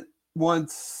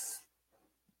 Once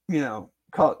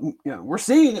we're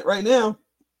seeing it right now.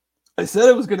 I said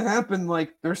it was going to happen.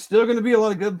 There's still going to be a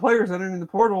lot of good players entering the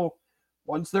portal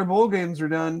once their bowl games are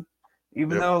done.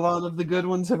 Even though a lot of the good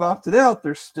ones have opted out,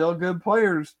 there's still good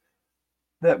players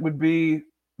that would be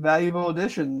valuable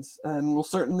additions, and we'll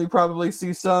certainly probably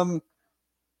see some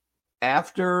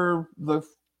after the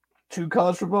 2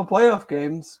 college football playoff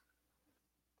games.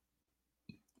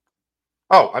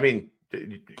 Oh,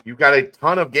 you've got a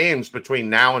ton of games between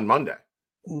now and Monday,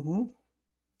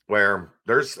 where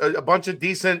there's a bunch of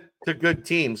decent to good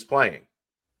teams playing.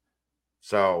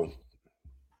 So,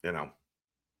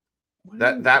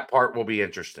 that part will be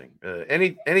interesting.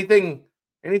 Anything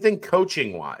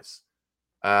coaching wise,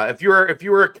 if you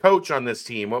were a coach on this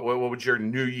team, what would your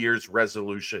New Year's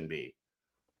resolution be?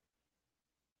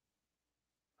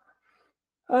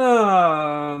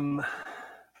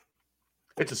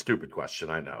 It's a stupid question,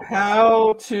 I know.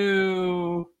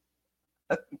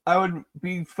 I would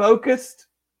be focused.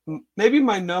 Maybe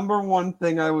my number one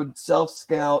thing I would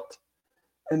self-scout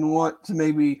and want to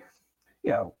maybe, I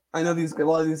know a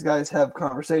lot of these guys have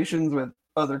conversations with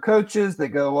other coaches. They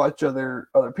go watch other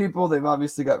people. They've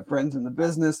obviously got friends in the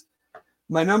business.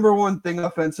 My number one thing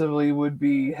offensively would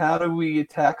be, how do we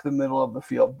attack the middle of the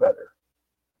field better?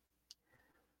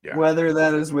 Yeah. Whether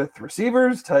that is with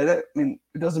receivers, tight end,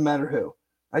 it doesn't matter who.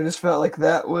 I just felt like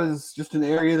that was just an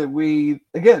area that we,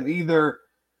 again, either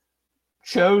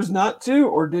chose not to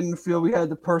or didn't feel we had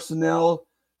the personnel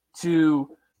to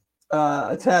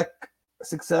attack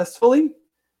successfully.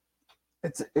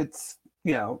 It's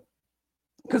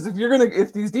because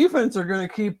if these defense are gonna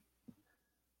keep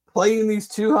playing these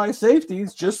 2 high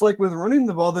safeties, just like with running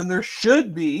the ball, then there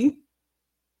should be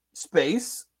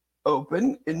space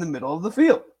open in the middle of the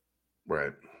field.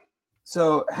 Right.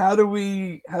 So how do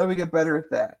we get better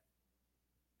at that?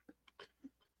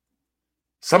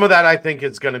 Some of that I think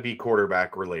is going to be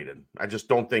quarterback related. I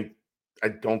don't think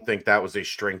that was a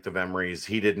strength of Emory's.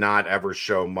 He did not ever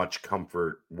show much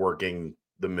comfort working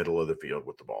the middle of the field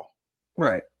with the ball.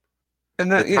 Right.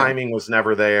 And the timing was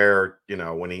never there.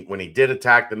 When he did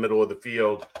attack the middle of the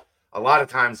field, a lot of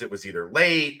times it was either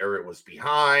late or it was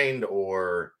behind,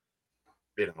 or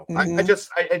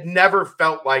I never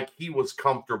felt like he was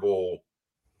comfortable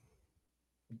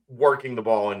working the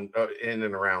ball in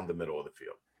and around the middle of the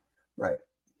field. Right.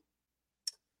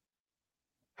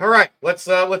 All right, let's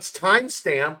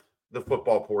timestamp the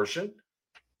football portion.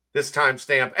 This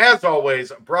timestamp, as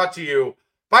always, brought to you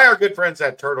by our good friends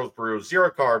at Turtles Brew.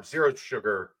 0 carbs, 0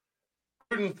 sugar,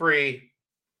 gluten-free,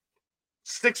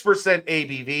 6%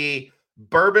 ABV,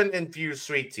 bourbon-infused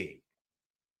sweet tea.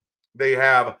 They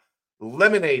have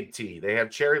lemonade tea. They have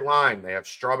cherry lime. They have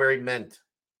strawberry mint.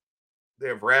 They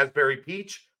have raspberry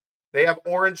peach. They have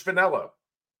orange vanilla.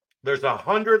 There's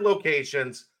 100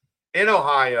 locations in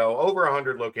Ohio, over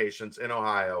 100 locations in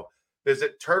Ohio.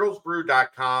 Visit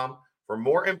turtlesbrew.com for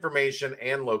more information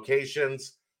and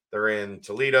locations. They're in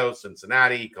Toledo,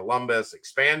 Cincinnati, Columbus,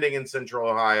 expanding in Central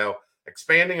Ohio,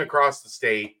 expanding across the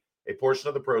state. A portion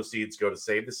of the proceeds go to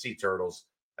Save the Sea Turtles.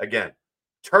 Again,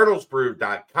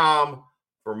 turtlesbrew.com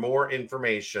for more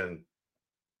information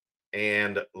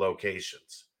and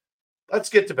locations. Let's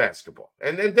get to basketball.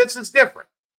 And this is different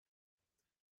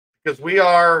because we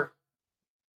got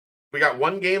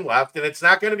one game left, and it's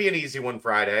not going to be an easy one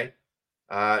Friday.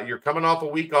 You're coming off a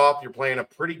week off. You're playing a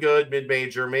pretty good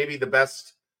mid-major, maybe the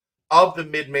best of the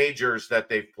mid-majors that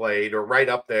they've played, or right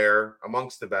up there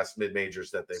amongst the best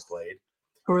mid-majors that they've played.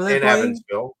 Who are they in playing?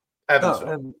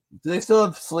 Evansville. Do they still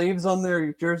have sleeves on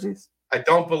their jerseys? I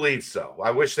don't believe so.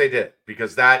 I wish they did,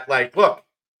 because look,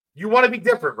 you want to be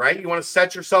different, right? You want to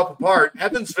set yourself apart.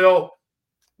 Evansville,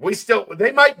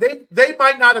 they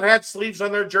might not have had sleeves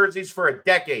on their jerseys for a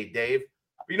decade, Dave.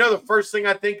 But the first thing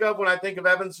I think of when I think of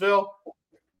Evansville?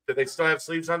 Do they still have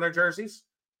sleeves on their jerseys?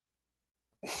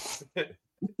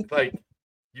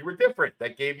 You were different.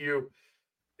 It gave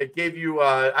you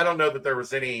I don't know that there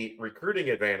was any recruiting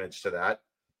advantage to that.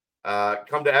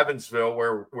 Come to Evansville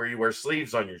where you wear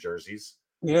sleeves on your jerseys.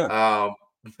 Yeah.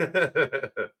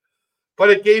 But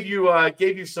it gave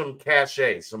you some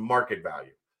cachet, some market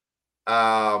value.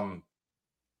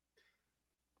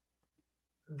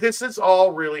 This is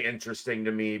all really interesting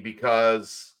to me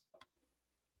because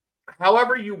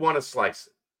however you want to slice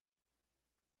it,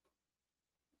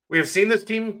 we have seen this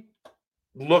team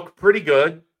look pretty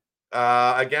good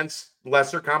against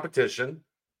lesser competition.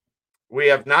 We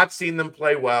have not seen them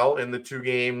play well in the 2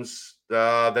 games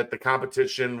that the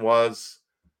competition was,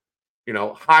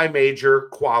 high major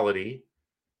quality.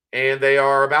 And they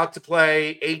are about to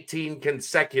play 18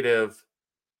 consecutive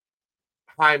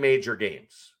high major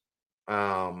games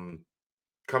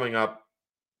coming up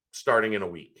starting in a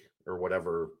week or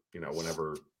whatever,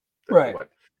 whenever. Right.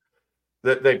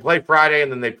 They play Friday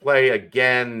and then they play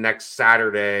again next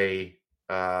Saturday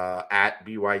at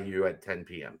BYU at 10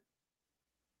 p.m.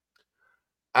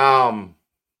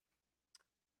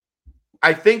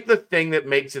 I think the thing that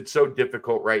makes it so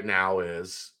difficult right now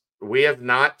is we have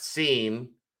not seen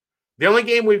 – the only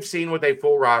game we've seen with a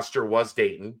full roster was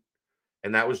Dayton,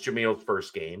 and that was Jamil's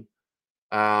first game.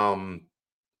 And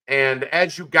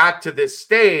as you got to this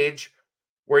stage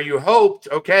where you hoped,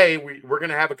 okay, we're going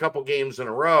to have a couple games in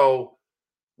a row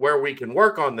where we can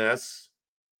work on this,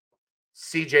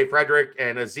 CJ Frederick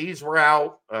and Aziz were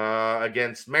out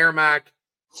against Merrimack,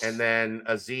 and then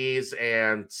Aziz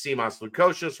and Simas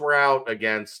Lukosius were out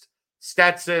against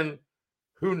Stetson.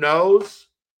 Who knows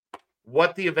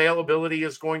what the availability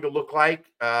is going to look like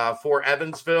for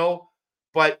Evansville?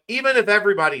 But even if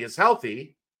everybody is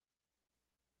healthy,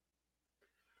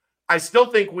 I still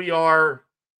think we are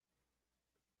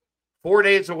 4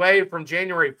 days away from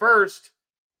January 1st,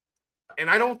 and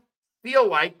I don't feel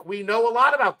like we know a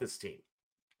lot about this team.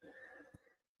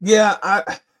 Yeah,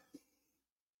 I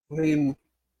mean,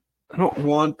 I don't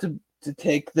want to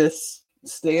take this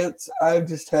stance. I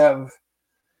just have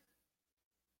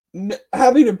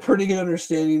having a pretty good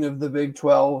understanding of the Big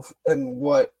 12 and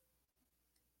what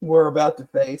we're about to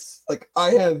face. Like,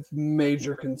 I have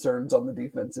major concerns on the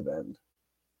defensive end.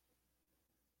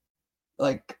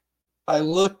 Like, I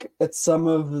look at some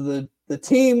of the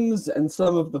teams and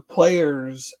some of the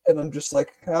players, and I'm just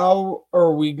like, how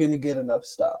are we going to get enough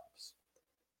stops?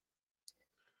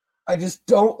 I just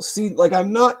don't see, like,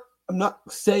 I'm not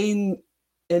saying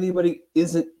anybody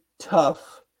isn't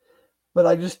tough, but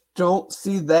I just don't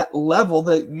see that level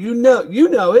that you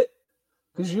know it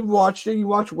because you've watched it. You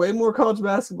watch way more college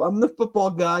basketball. I'm the football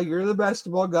guy. You're the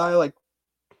basketball guy. Like,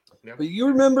 yeah. But you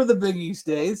remember the Big East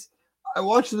days. I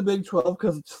watch the Big 12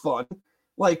 because it's fun.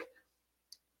 Like,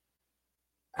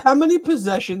 how many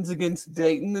possessions against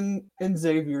Dayton and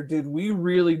Xavier did we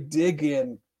really dig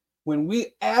in when we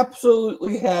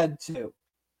absolutely had to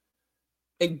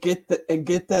and get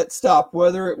that stop,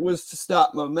 whether it was to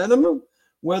stop momentum,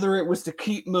 whether it was to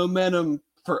keep momentum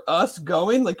for us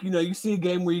going. Like, you see a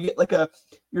game where you get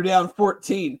you're down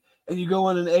 14 and you go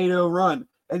on an 8-0 run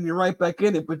and you're right back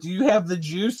in it. But do you have the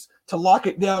juice to lock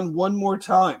it down one more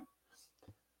time?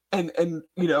 And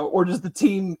or does the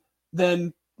team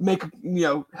then make,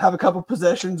 have a couple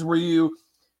possessions where you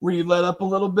let up a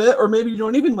little bit, or maybe you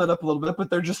don't even let up a little bit,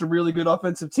 but they're just a really good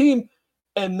offensive team,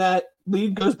 and that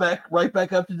lead goes right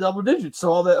back up to double digits.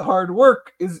 So all that hard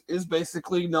work is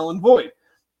basically null and void.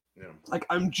 Yeah. Like,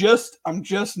 I'm just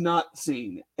not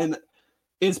seeing it. And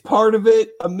is part of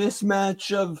it a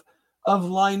mismatch of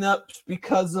lineups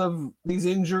because of these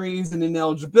injuries and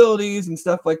ineligibilities and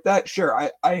stuff like that? Sure,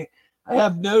 I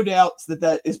have no doubts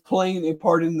that is playing a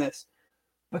part in this.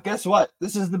 But guess what?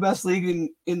 This is the best league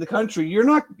in the country. You're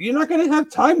not going to have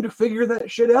time to figure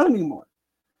that shit out anymore.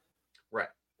 Right.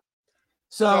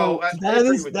 So that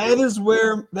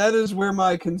is where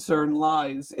my concern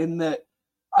lies, in that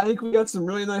I think we got some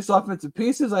really nice offensive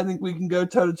pieces. I think we can go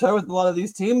toe to toe with a lot of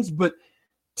these teams, but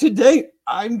to date,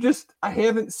 I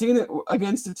haven't seen it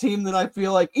against a team that I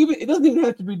feel like, even it doesn't even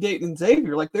have to be Dayton and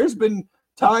Xavier. Like, there's been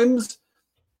times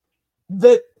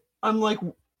that I'm like,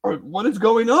 what is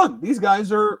going on? These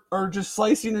guys are just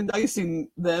slicing and dicing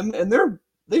them, and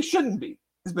they shouldn't be,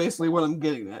 is basically what I'm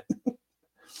getting at.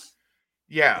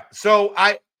 Yeah. So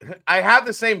I have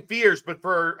the same fears, but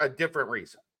for a different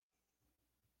reason.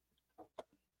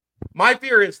 My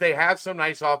fear is they have some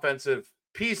nice offensive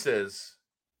pieces,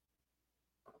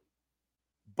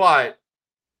 but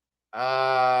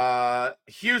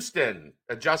Houston,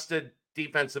 adjusted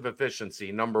defensive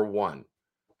efficiency, number 1.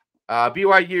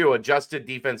 BYU, adjusted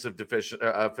defensive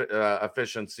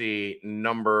efficiency,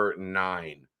 number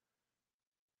 9.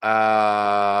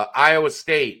 Iowa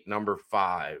State, number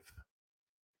 5.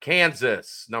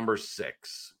 Kansas, number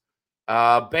 6.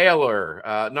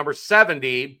 Baylor, number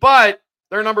 70, but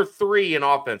they're number 3 in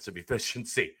offensive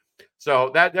efficiency.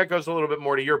 So that goes a little bit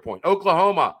more to your point.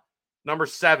 Oklahoma, number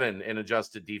 7 in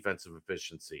adjusted defensive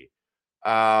efficiency.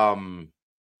 I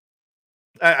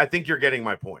think you're getting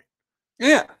my point.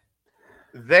 Yeah.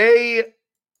 Here's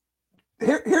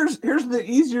the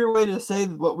easier way to say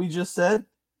what we just said.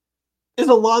 Is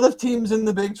a lot of teams in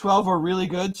the Big 12 are really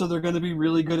good, so they're going to be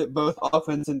really good at both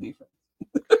offense and defense.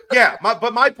 Yeah,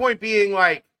 but my point being,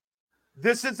 like,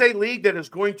 this is a league that is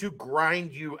going to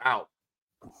grind you out.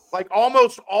 Like,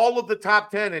 almost all of the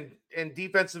top 10 in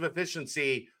defensive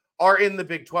efficiency are in the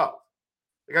Big 12.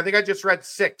 Like, I think I just read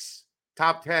 6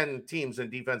 top 10 teams in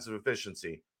defensive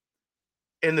efficiency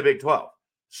in the Big 12.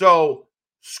 So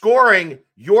scoring,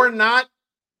 you're not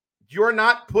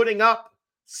putting up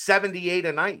 78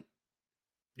 a night.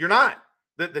 You're not.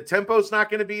 The tempo's not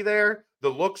going to be there. The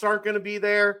looks aren't going to be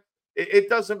there. It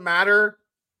doesn't matter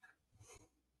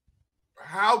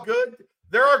how good.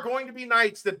 There are going to be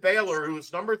nights that Baylor,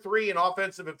 who's number 3 in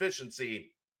offensive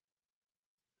efficiency,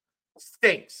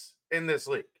 stinks in this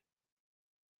league,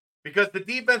 because the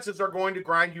defenses are going to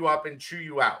grind you up and chew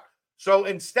you out. So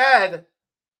instead,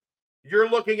 you're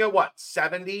looking at what,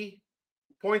 70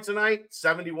 points a night,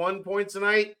 71 points a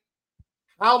night?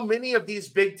 How many of these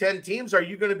Big 10 teams are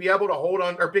you going to be able to hold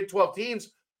on, or Big 12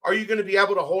 teams are you going to be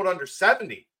able to hold under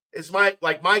 70? Is my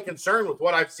concern with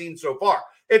what I've seen so far.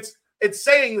 It's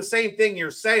saying the same thing you're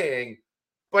saying,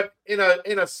 but in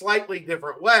a slightly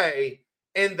different way,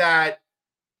 in that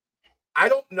I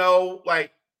don't know,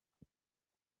 like,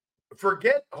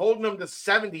 forget holding them to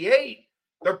 78.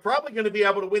 They're probably going to be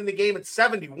able to win the game at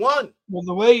 71. Well,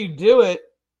 the way you do it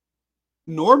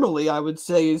normally, I would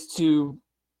say, is to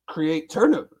create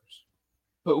turnovers.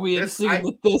 But we have seen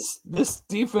that this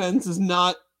defense has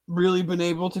not really been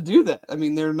able to do that. I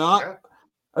mean, they're not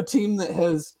a team that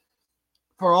has,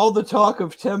 for all the talk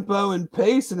of tempo and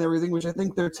pace and everything, which I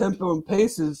think their tempo and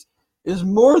pace is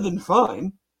more than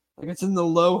fine. Like, it's in the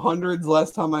low hundreds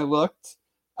last time I looked.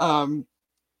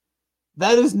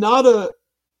 That is not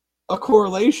a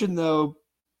correlation, though,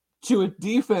 to a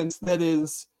defense that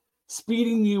is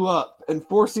speeding you up and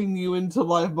forcing you into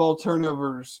live ball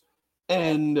turnovers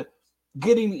and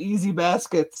getting easy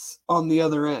baskets on the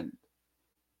other end.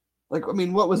 Like, I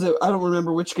mean, what was it? I don't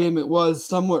remember which game it was,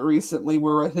 somewhat recently,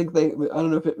 where I think I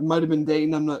don't know if it might have been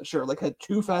Dayton, I'm not sure, like, had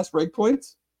 2 fast break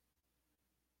points.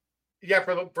 Yeah,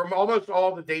 from almost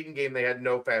all the Dayton game, they had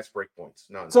no fast break points.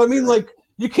 None. So, I mean, like,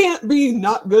 you can't be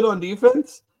not good on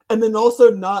defense and then also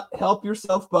not help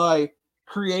yourself by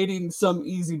creating some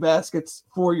easy baskets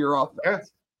for your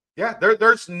offense. Yeah.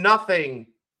 There's nothing.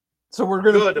 So we're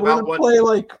gonna play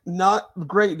like not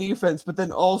great defense, but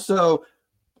then also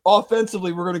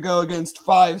offensively, we're going to go against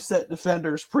 5 set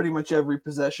defenders pretty much every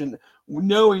possession,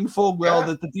 knowing full well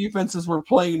that the defenses we're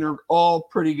playing are all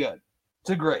pretty good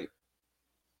to great.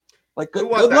 Like, Who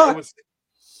good was that? luck.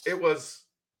 It was.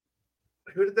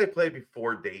 Who did they play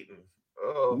before Dayton?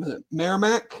 Was it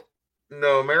Merrimack?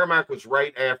 No, Merrimack was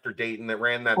right after Dayton that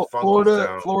ran that funky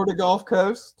zone. Florida Gulf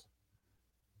Coast.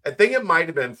 I think it might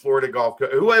have been Florida Gulf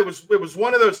Coast. It was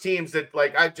one of those teams that,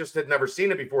 like, I just had never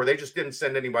seen it before. They just didn't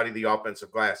send anybody the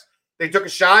offensive glass. They took a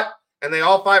shot, and they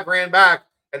all 5 ran back,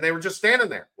 and they were just standing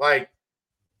there. Like,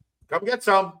 come get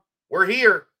some. We're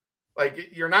here.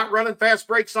 Like, you're not running fast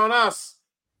breaks on us.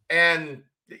 And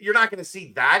you're not going to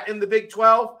see that in the Big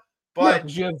 12. But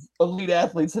you have elite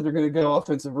athletes that are going to go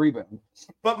offensive rebound.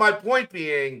 But my point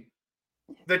being,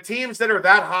 the teams that are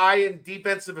that high in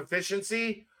defensive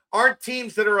efficiency aren't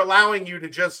teams that are allowing you to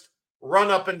just run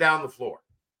up and down the floor.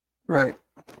 Right.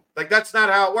 Like, that's not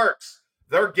how it works.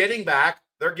 They're getting back,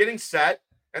 they're getting set,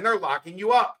 and they're locking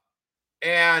you up.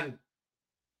 And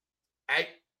I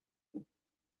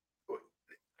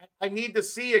need to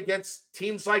see against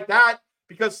teams like that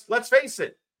because, let's face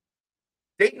it,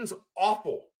 Dayton's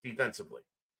awful defensively.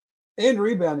 And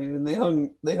rebounding, and they hung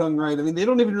right. I mean, they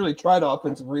don't even really try to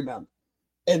offensive rebound.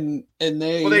 And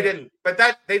they didn't, but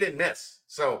they didn't miss.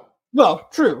 So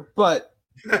true, but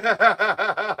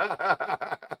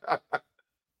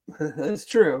that's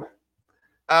true.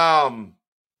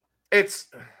 It's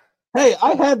hey,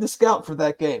 I had the scout for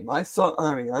that game. I saw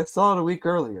it a week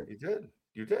earlier.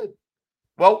 You did.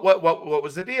 Well, what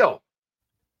was the deal?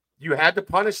 You had to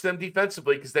punish them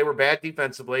defensively because they were bad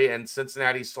defensively, and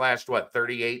Cincinnati slashed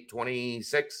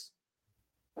 38-26?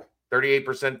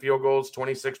 38% field goals,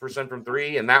 26% from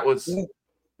 3, and that was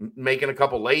making a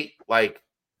couple late. Like,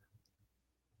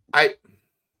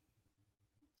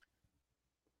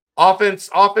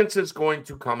 offense is going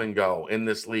to come and go in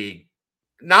this league.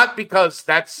 Not because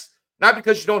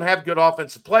you don't have good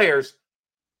offensive players,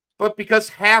 but because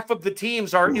half of the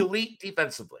teams are elite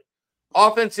defensively.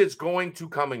 Offense is going to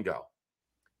come and go.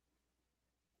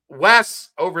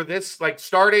 Wes, over this, like,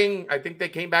 starting, I think they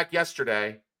came back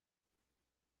yesterday.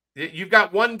 You've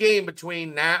got one game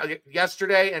between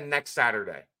yesterday and next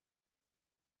Saturday.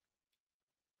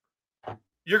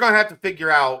 You're going to have to figure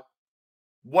out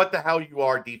what the hell you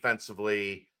are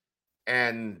defensively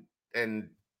and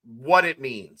what it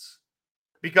means.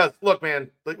 Because, look, man,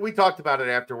 like we talked about it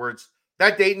afterwards.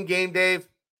 That Dayton game, Dave,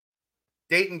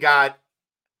 they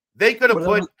could have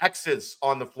put X's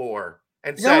on the floor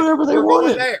and said, we're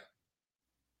going there.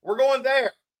 We're going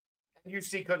there. And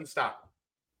UC couldn't stop.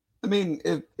 I mean,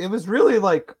 it was really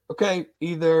like, okay,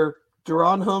 either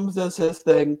Deron Holmes does his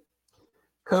thing,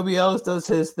 Kobe Ellis does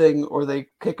his thing, or they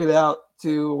kick it out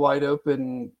to a wide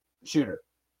open shooter.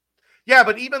 Yeah,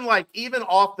 but even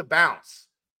off the bounce,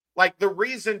 like the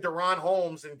reason Deron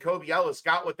Holmes and Kobe Ellis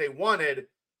got what they wanted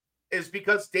is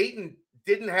because Dayton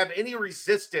didn't have any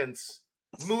resistance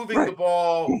moving the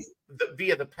ball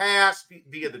via the pass,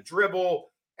 via the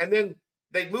dribble, and then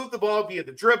they'd move the ball via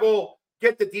the dribble,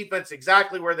 get the defense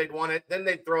exactly where they'd want it, then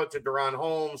they'd throw it to Deron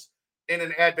Holmes in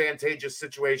an advantageous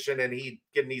situation, and he'd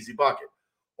get an easy bucket.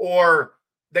 Or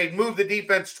they'd move the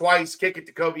defense twice, kick it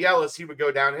to Kobe Ellis, he would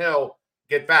go downhill,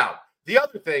 get fouled. The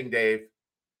other thing, Dave,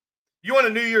 you want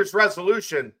a New Year's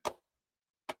resolution,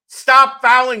 stop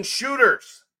fouling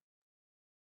shooters.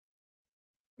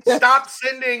 Stop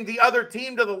sending the other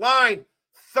team to the line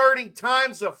 30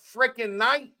 times a freaking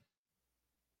night.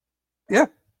 Yeah.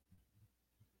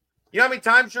 You know how many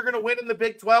times you're going to win in the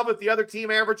Big 12 if the other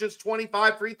team averages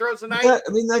 25 free throws a night?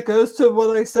 That goes to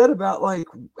what I said about, like,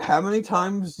 how many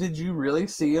times did you really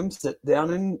see him sit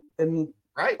down and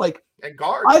like, and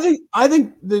guard? I think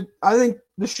the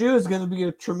shoe is going to be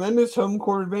a tremendous home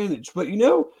court advantage, but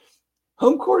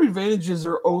home court advantages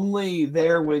are only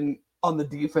there when on the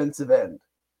defensive end.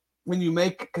 When you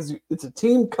because it's a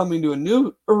team coming to a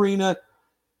new arena.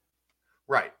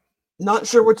 Right. Not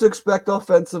sure what to expect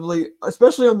offensively,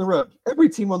 especially on the road. Every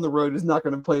team on the road is not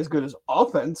going to play as good as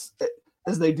offense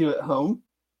as they do at home.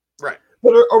 Right.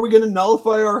 But are we going to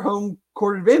nullify our home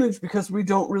court advantage because we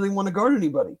don't really want to guard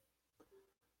anybody?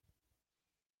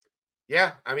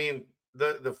 Yeah, I mean,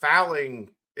 the fouling,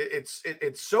 it's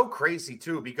so crazy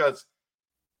too because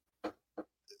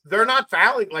they're not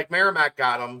fouling like Merrimack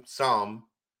got them some.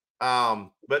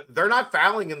 But they're not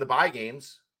fouling in the bye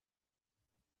games.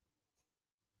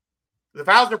 The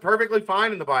fouls are perfectly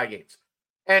fine in the bye games.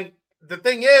 And the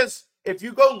thing is, if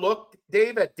you go look,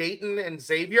 Dave, at Dayton and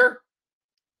Xavier,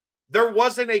 there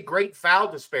wasn't a great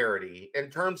foul disparity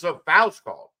in terms of fouls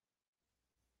called.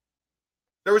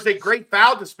 There was a great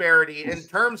foul disparity in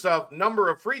terms of number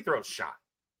of free throws shot.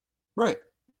 Right.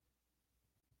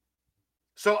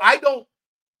 So I don't.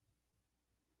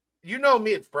 You know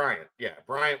me, it's Bryant. Yeah,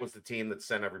 Bryant was the team that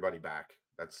sent everybody back.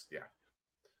 That's yeah.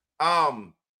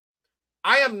 I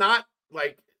am not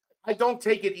like I don't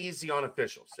take it easy on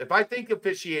officials. If I think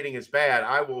officiating is bad,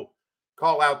 I will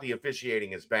call out the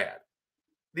officiating is bad.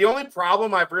 The only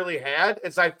problem I've really had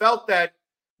is I felt that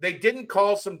they didn't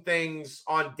call some things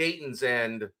on Dayton's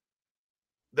end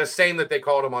the same that they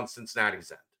called them on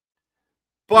Cincinnati's end.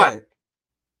 But right.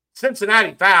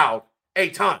 Cincinnati fouled a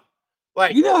ton.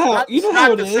 Like how not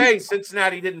it to is. Say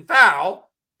Cincinnati didn't foul.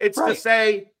 It's right. to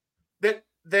say that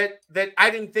I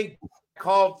didn't think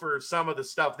called for some of the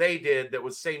stuff they did that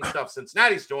was same stuff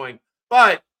Cincinnati's doing.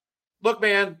 But look,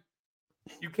 man,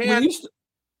 you can't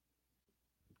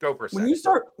go for a second.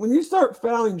 When you start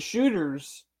fouling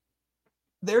shooters,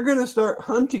 they're gonna start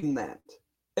hunting that.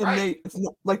 And right. It's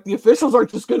not, like the officials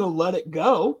aren't just gonna let it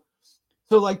go.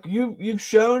 So like you've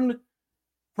shown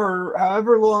for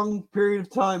however long period of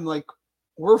time, like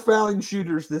we're fouling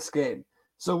shooters this game.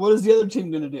 So what is the other team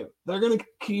going to do? They're going to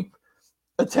keep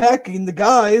attacking the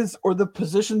guys or the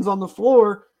positions on the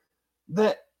floor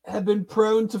that have been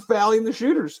prone to fouling the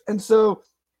shooters. And so,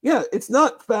 yeah, it's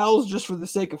not fouls just for the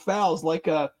sake of fouls, like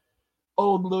a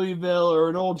old Louisville or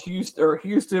an old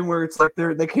Houston where it's like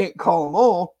they can't call them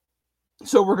all.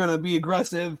 So we're going to be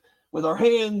aggressive with our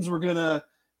hands. We're going to,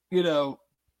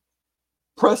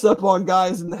 press up on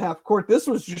guys in the half court. This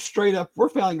was just straight up, we're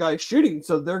fouling guys shooting.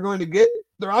 So they're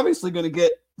obviously going to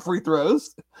get free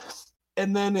throws.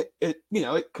 And then it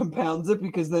compounds it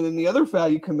because then in the other foul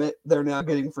you commit, they're now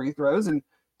getting free throws. And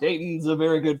Dayton's a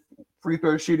very good free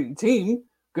throw shooting team,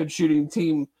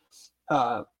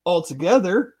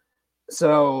 altogether.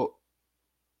 So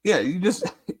yeah, you just,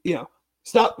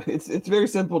 stop. It's very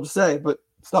simple to say, but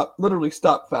literally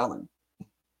stop fouling.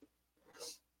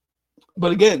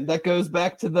 But again, that goes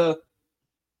back to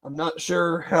I'm not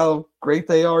sure how great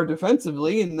they are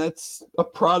defensively, and that's a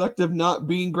product of not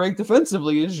being great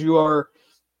defensively, is you are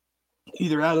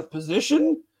either out of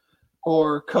position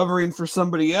or covering for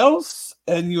somebody else,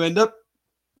 and you end up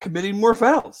committing more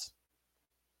fouls.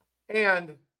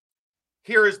 And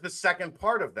here is the second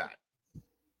part of that.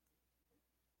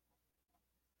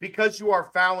 Because you are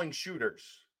fouling shooters,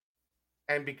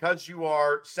 and because you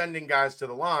are sending guys to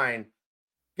the line,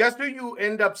 guess who you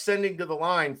end up sending to the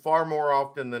line far more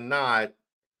often than not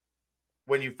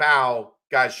when you foul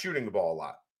guys shooting the ball a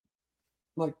lot?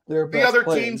 Like their the other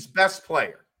team's best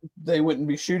player. They wouldn't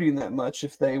be shooting that much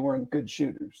if they weren't good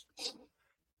shooters.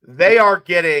 They are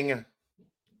getting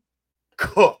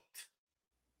cooked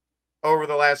over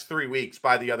the last 3 weeks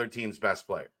by the other team's best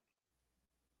player.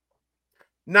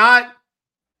 Not,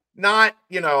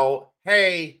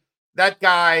 hey, that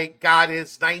guy got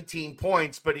his 19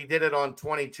 points, but he did it on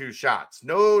 22 shots.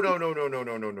 No. That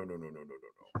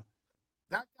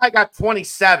guy got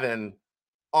 27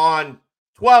 on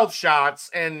 12 shots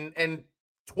and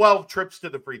 12 trips to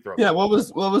the free throw. Yeah, what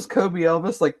was Kobe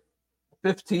Elvis, like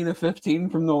 15 of 15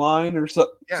 from the line or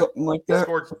something like that?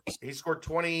 He scored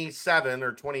 27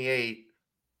 or 28.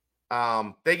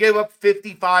 They gave up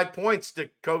 55 points to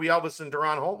Kobe Elvis and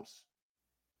Deron Holmes.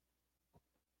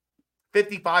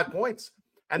 55 points.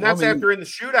 And that's after in the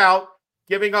shootout,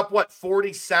 giving up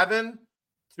 47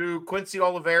 to Quincy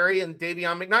Oliveri and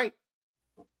Davion McKnight.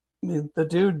 I mean, the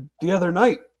dude the other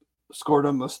night scored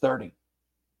almost 30.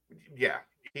 Yeah,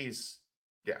 he's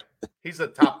a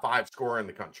top 5 scorer in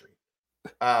the country.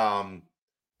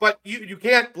 But you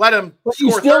can't let him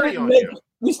score 30 on you.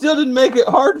 We still didn't make it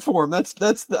hard for him. I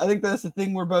think that's the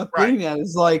thing we're both getting at,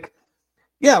 is like,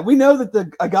 yeah, we know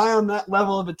that a guy on that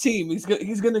level of a team, he's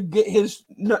going to get he's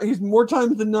more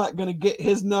times than not going to get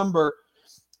his number,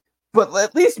 but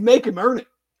at least make him earn it.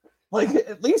 Like,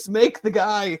 at least make the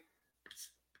guy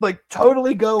like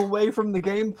totally go away from the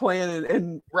game plan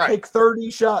and take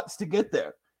 30 shots to get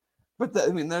there. But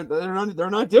they're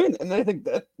not doing it, and I think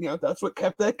that that's what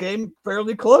kept that game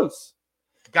fairly close.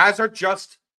 Guys are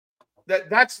just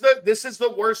this is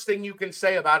the worst thing you can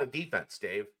say about a defense,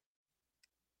 Dave.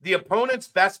 The opponent's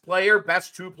best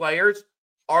 2 players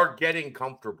are getting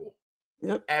comfortable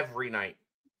every night.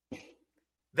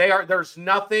 There's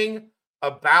nothing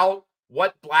about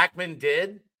what Blackman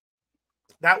did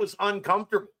that was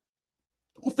uncomfortable.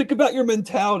 Well, think about your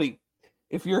mentality.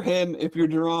 If you're him, if you're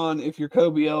Deron, if you're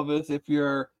Kobe Elvis, if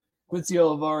you're Quincy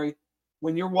Oliveri,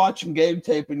 when you're watching game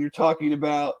tape and you're talking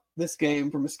about this game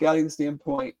from a scouting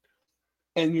standpoint,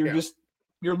 and you're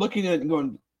looking at it and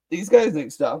going, these guys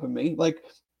ain't stopping me. Like,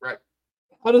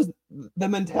 how does the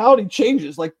mentality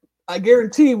changes? Like, I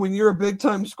guarantee when you're a big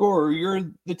time scorer, you're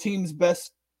the team's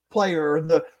best player or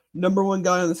the number 1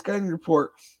 guy on the scouting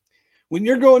report. when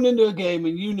you're going into a game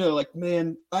and you know, like,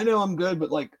 man, I know I'm good,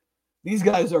 but like these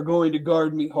guys are going to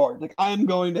guard me hard. Like I'm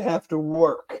going to have to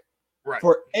work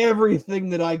for everything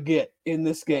that I get in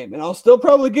this game. And I'll still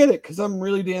probably get it because I'm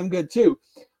really damn good too.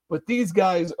 But these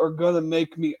guys are going to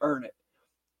make me earn it.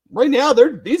 Right now,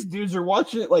 these dudes are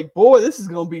watching it like, boy, this is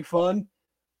going to be fun.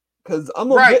 Because I'm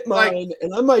going to get mine,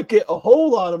 and I might get a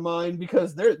whole lot of mine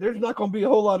because there's not going to be a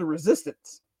whole lot of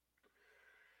resistance.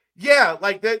 Yeah,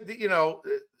 like that, you know,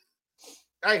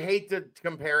 I hate to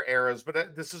compare eras,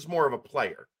 but this is more of a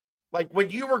player. Like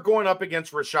when you were going up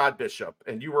against Rashad Bishop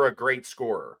and you were a great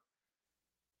scorer,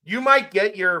 you might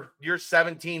get your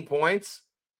 17 points,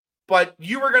 but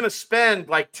you were going to spend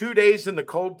like 2 days in the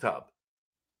cold tub,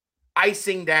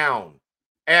 icing down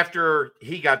after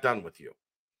he got done with you.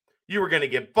 You were going to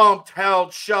get bumped,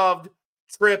 held, shoved,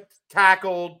 tripped,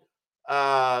 tackled.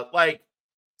 Like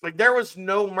there was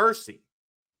no mercy.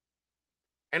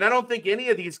 And I don't think any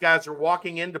of these guys are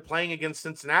walking into playing against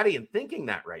Cincinnati and thinking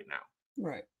that right now.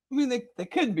 Right. I mean, they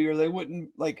could be, or they wouldn't.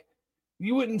 Like,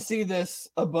 you wouldn't see this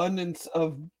abundance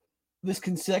of this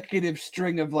consecutive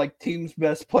string of like team's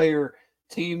best player,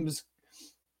 team's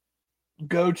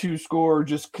go-to scorer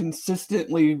just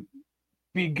consistently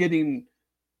be getting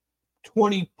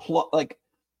 20 plus. Like,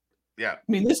 yeah. I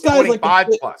mean, this guy's 25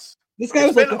 like plus. This guy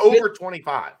was like over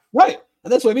 25. Right.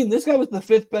 And that's what I mean. This guy was the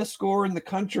 5th best scorer in the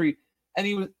country, and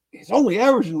he's only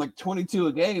averaging like 22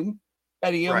 a game,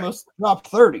 and he almost dropped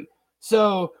 30.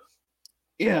 So,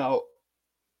 you know,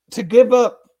 to give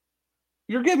up,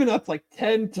 you're giving up like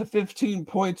 10 to 15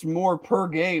 points more per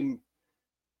game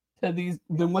than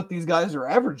what these guys are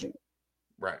averaging.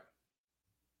 Right.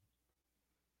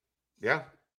 Yeah.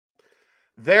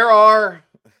 There are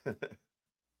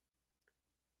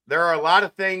a lot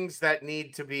of things that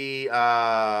need to be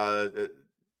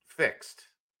fixed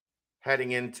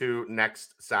heading into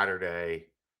next Saturday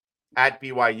at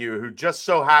BYU, who just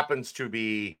so happens to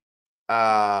be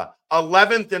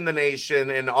 11th in the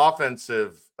nation in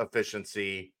offensive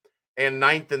efficiency and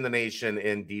 9th in the nation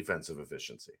in defensive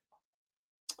efficiency.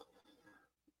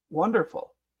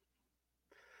 Wonderful.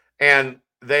 And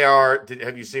they are,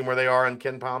 have you seen where they are in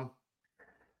Ken Palm?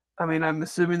 I mean, I'm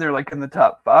assuming they're like in the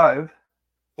top 5.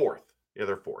 4th. Yeah,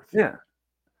 they're 4th. Yeah.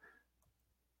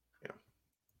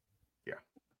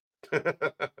 I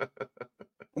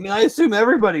mean, I assume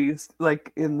everybody's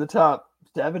like in the top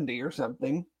 70 or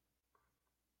something.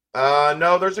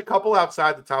 No, there's a couple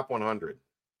outside the top 100.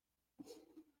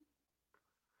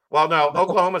 Well, no,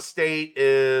 Oklahoma State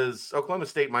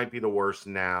might be the worst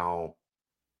now.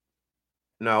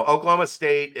 No, Oklahoma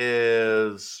State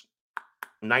is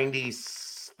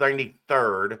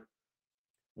 93rd,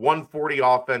 140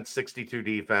 offense, 62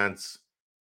 defense.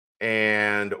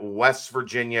 And West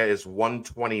Virginia is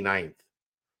 129th,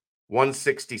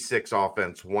 166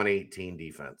 offense, 118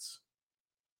 defense.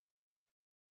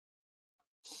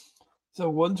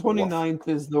 So 129th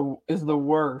is the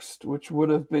worst, which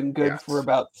would have been good for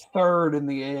about 3rd in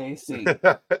the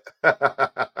AAC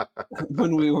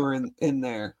when we were in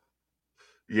there.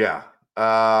 Yeah.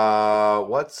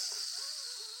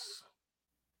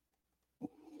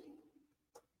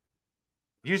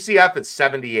 UCF is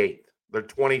 78th. They're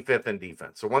 25th in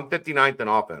defense. So 159th in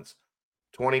offense,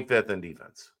 25th in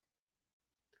defense.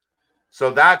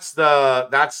 So that's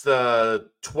the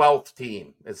 12th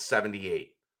team is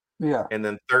 78. Yeah. And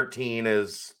then 13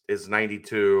 is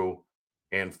 92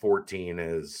 and 14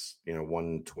 is,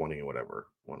 120 or whatever.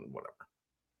 I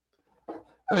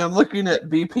mean, I'm looking at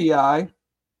BPI.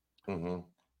 Mm-hmm.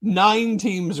 9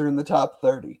 teams are in the top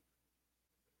 30.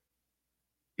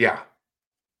 Yeah.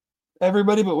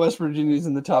 Everybody but West Virginia is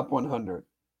in the top 100.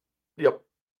 Yep.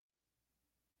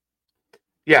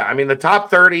 Yeah, I mean, the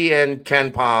top 30 in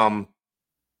Ken Palm,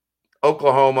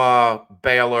 Oklahoma,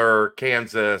 Baylor,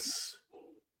 Kansas,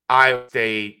 Iowa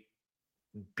State,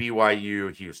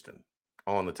 BYU, Houston,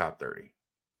 all in the top 30.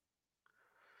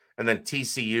 And then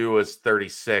TCU is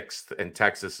 36th and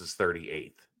Texas is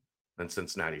 38th. And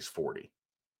Cincinnati's 40.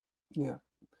 Yeah.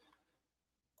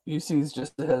 UC is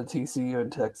just ahead of TCU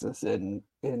and Texas in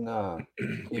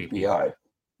BPI.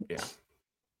 Yeah.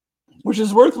 Which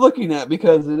is worth looking at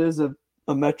because it is a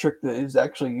metric that is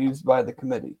actually used by the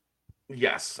committee.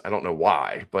 Yes, I don't know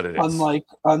why, but it is. Unlike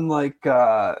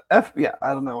I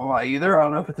don't know why either. I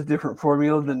don't know if it's a different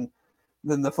formula than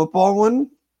the football one,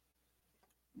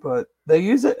 but they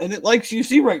use it and it likes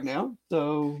UC right now.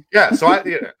 So yeah, so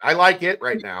I like it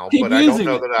right now, but I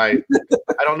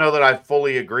don't know that I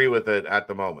fully agree with it at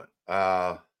the moment.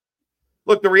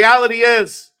 Look, the reality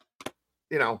is,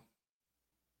 they're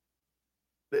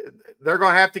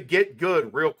going to have to get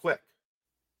good real quick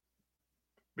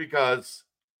because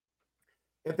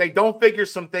if they don't figure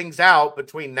some things out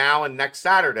between now and next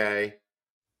Saturday,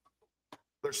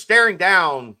 they're staring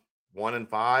down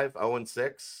 1-5,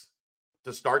 0-6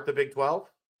 to start the Big 12.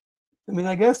 I mean,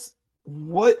 I guess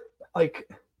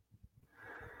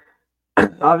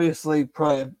obviously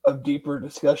probably a deeper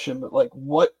discussion, but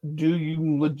what do you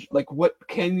what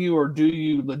can you or do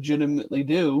you legitimately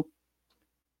do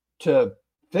to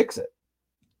fix it?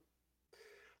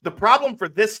 The problem for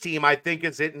this team, I think,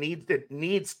 is it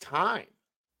needs time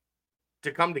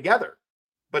to come together,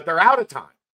 but they're out of time.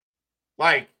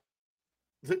 Yeah,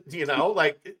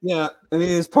 I mean,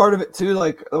 as part of it too,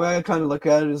 the way I kind of look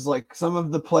at it is some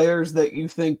of the players that you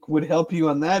think would help you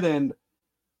on that end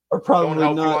are probably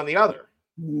don't help you on the other.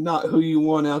 Not who you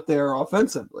want out there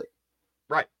offensively.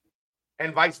 Right.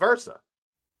 And vice versa.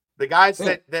 The guys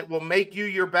that will make you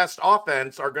your best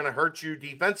offense are going to hurt you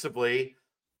defensively.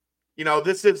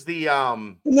 This is the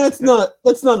and that's not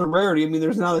a rarity. I mean,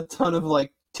 there's not a ton of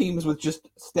teams with just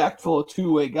stacked full of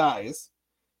two-way guys.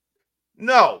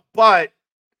 No, but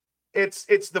it's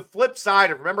the flip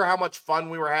side of, remember how much fun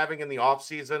we were having in the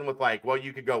offseason with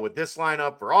you could go with this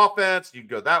lineup for offense, you could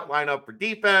go that lineup for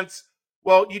defense.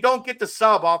 Well, you don't get to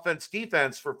sub offense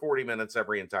defense for 40 minutes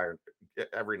every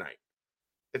night.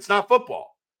 It's not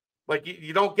football.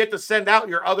 You don't get to send out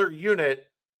your other unit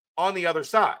on the other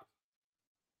side.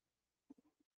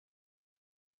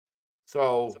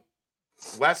 So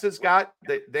Wes has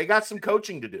they got some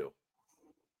coaching to do.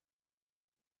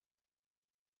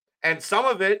 And some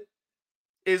of it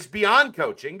is beyond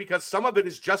coaching because some of it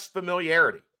is just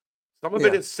familiarity. Some of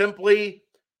it is simply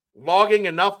logging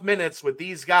enough minutes with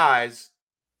these guys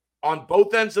on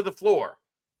both ends of the floor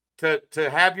to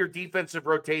have your defensive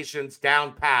rotations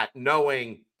down pat,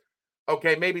 knowing,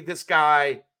 okay, maybe this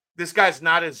guy's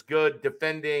not as good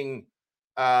defending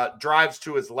drives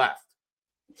to his left.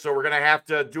 So we're going to have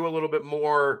to do a little bit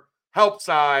more help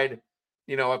side,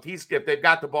 if they've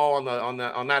got the ball on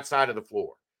that side of the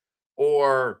floor.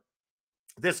 Or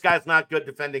this guy's not good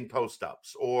defending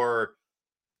post-ups, or,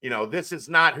 this is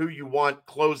not who you want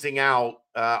closing out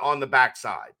on the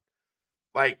backside.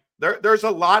 There's a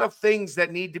lot of things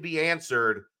that need to be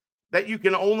answered that you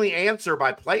can only answer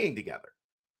by playing together.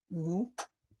 Mm-hmm.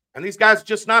 And these guys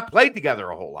just not played together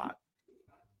a whole lot.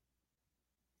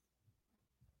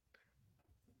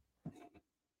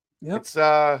 Yep.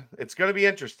 It's going to be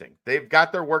interesting. They've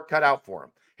got their work cut out for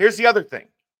them. Here's the other thing.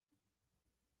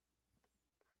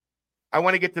 I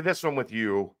want to get to this one with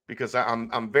you because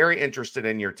I'm very interested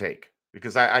in your take,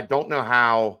 because I don't know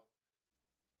how.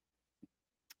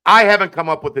 I haven't come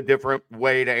up with a different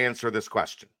way to answer this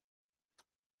question.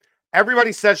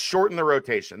 Everybody says shorten the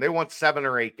rotation. They want 7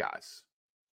 or 8 guys.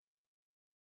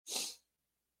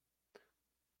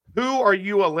 Who are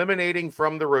you eliminating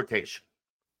from the rotation?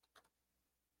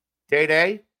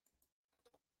 Day-Day,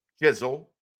 Jizzle,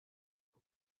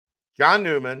 John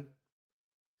Newman,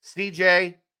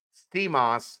 CJ,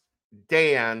 Stemos,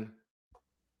 Dan,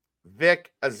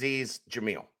 Vic, Aziz,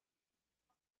 Jamil.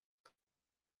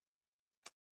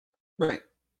 Right.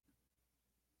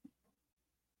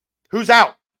 Who's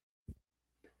out?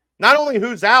 Not only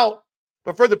who's out,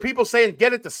 but for the people saying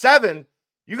get it to 7,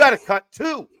 you got to cut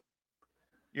 2.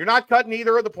 You're not cutting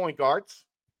either of the point guards.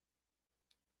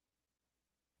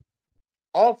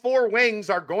 All 4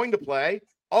 wings are going to play.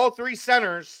 All 3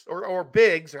 centers or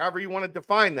bigs, however you want to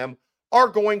define them, are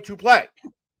going to play.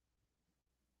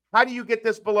 How do you get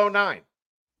this below 9?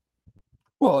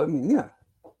 Well, I mean, yeah.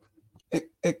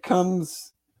 It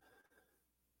comes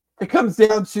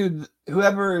down to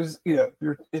whoever is,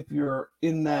 if you're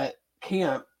in that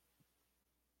camp,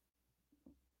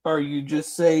 are you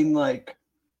just saying it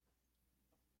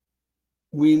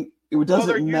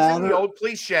doesn't matter? Using the old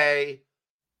cliche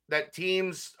that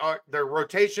teams their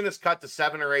rotation is cut to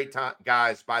 7 or 8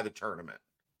 guys by the tournament.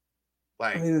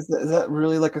 I mean, is that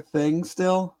really a thing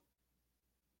still?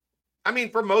 I mean,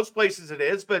 for most places it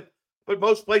is, but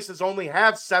most places only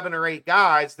have 7 or 8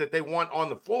 guys that they want on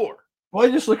the floor. Well,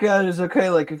 I just look at it as, okay,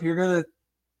 if you're going to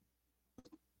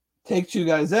take 2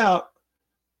 guys out,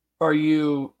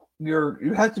 you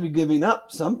have to be giving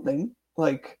up something,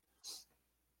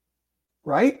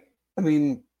 right? I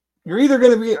mean, you're either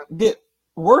going to get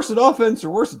worse at offense or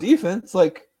worse at defense.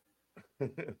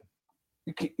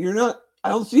 You're not. I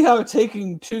don't see how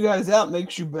taking 2 guys out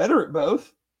makes you better at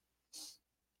both.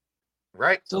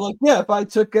 Right. So, if I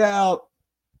took out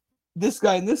this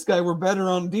guy and this guy, we're better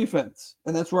on defense,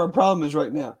 and that's where our problem is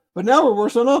right now. But now we're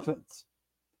worse on offense.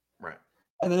 Right.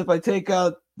 And then if I take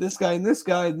out this guy and this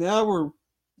guy, now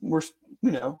we're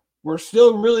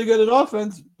still really good at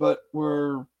offense, but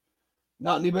we're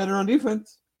not any better on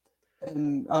defense.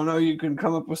 And I don't know, you can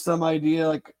come up with some idea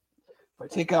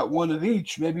if I take out one of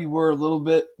each, maybe we're a little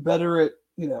bit better at,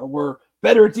 we're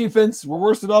better at defense, we're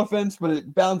worse at offense, but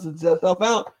it balances itself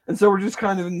out. And so we're just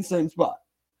kind of in the same spot.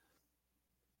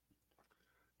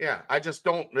 Yeah, I just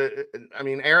don't. I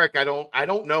mean, Eric, I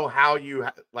don't know how you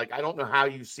I don't know how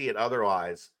you see it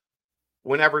otherwise.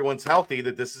 When everyone's healthy,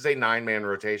 that this is a 9-man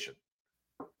rotation,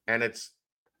 and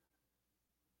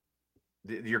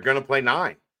you're going to play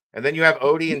 9, and then you have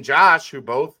Odie and Josh, who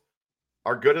both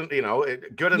are good,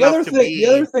 good enough to be.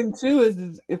 The other thing too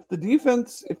is if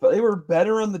they were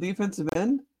better on the defensive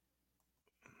end,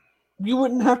 you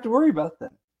wouldn't have to worry about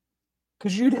them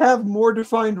because you'd have more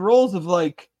defined roles of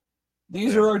like.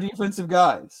 These are our defensive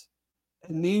guys,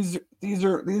 and these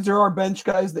are our bench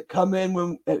guys that come in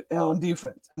on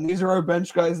defense, and these are our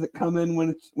bench guys that come in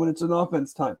when it's an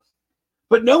offense time.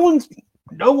 But no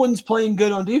one's playing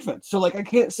good on defense, so like I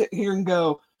can't sit here and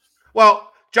go,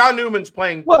 well, John Newman's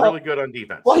playing really good on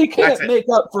defense. Well, he can't make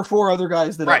up for 4 other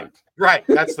guys that aren't. Right.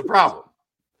 That's the problem.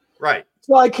 Right.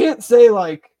 So I can't say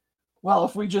like, well,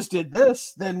 if we just did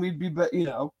this, then we'd be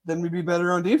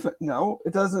better on defense. No,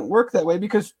 it doesn't work that way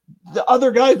because the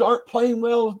other guys aren't playing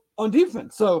well on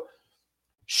defense. So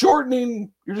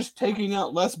shortening, you're just taking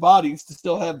out less bodies to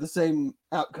still have the same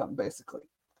outcome, basically.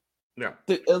 Yeah.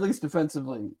 At least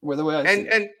defensively, where the way I see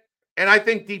it. And I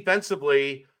think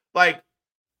defensively, like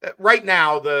right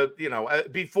now,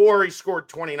 before he scored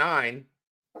 29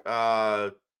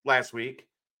 last week,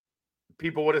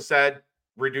 people would have said,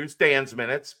 reduce Dan's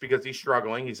minutes because he's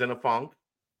struggling. He's in a funk.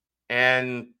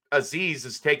 And Aziz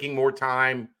is taking more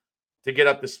time to get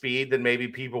up to speed than maybe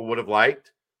people would have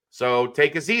liked. So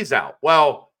take Aziz out.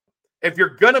 Well, if you're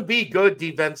going to be good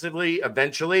defensively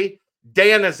eventually,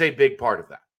 Dan is a big part of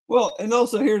that. Well, and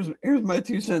also here's my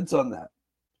 2 cents on that.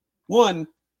 1,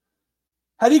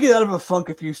 how do you get out of a funk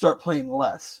if you start playing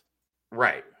less?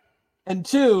 Right. And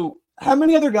 2, how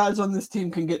many other guys on this team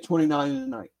can get 29 in a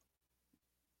night?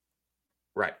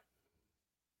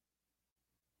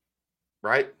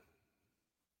 Right.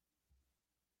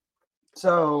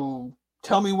 So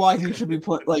tell me why he should be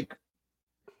playing. Like,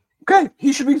 okay,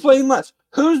 he should be playing less.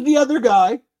 Who's the other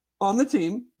guy on the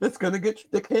team that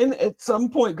can at some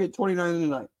point get 29 in a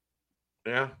night?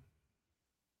 Yeah.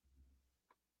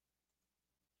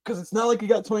 Because it's not like he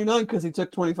got 29 because he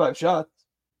took 25 shots.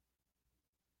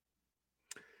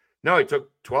 No, he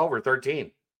took 12 or 13.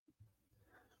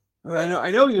 I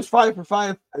know he was 5 for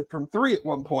 5 from 3 at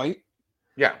one point.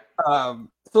 Yeah.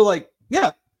 So like,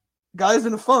 yeah, guys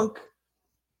in a funk.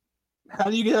 How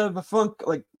do you get out of a funk?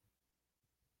 Like,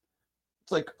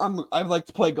 it's like I like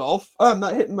to play golf. I'm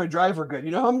not hitting my driver good.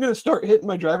 You know how I'm going to start hitting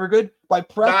my driver good? By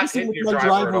practicing with my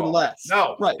driver less.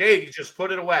 No, right. Dave, you just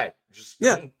put it away. Just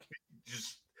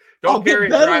I'll carry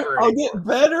get better. driver I'll get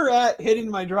better at hitting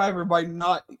my driver by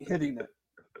not hitting it.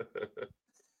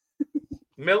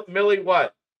 Millie,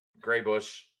 what?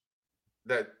 Graybush.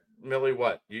 Millie,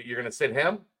 what? You're going to sit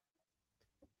him?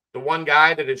 The one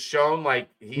guy that has shown like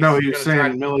he's no, he was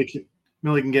saying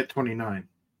Millie can get 29.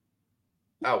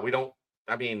 Oh, we don't.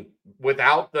 I mean,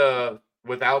 without the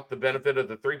benefit of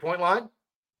the 3-point line,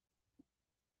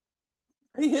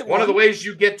 he hit one of the ways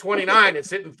you get 29 is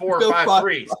hitting 4 or 5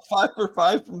 threes. 5 for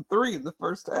 5 from 3 in the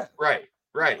first half. Right.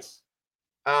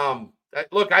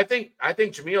 Look, I think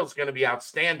Jamil's going to be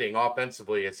outstanding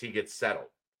offensively as he gets settled.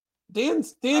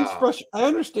 Dan's frustrated. I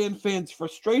understand fans'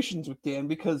 frustrations with Dan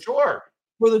because sure.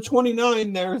 For the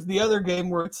 29, there's the other game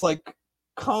where it's like,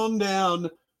 calm down,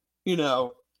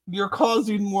 you're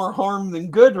causing more harm than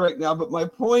good right now. But my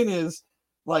point is,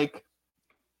 like,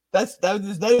 that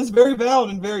is very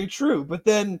valid and very true. But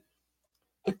then,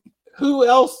 who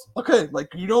else? Okay,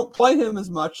 like you don't play him as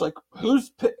much. Like who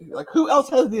else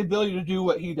has the ability to do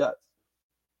what he does?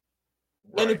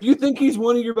 Right. And if you think he's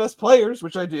one of your best players,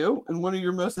 which I do, and one of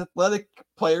your most athletic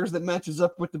players that matches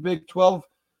up with the Big 12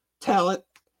 talent,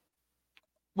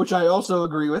 which I also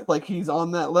agree with, like he's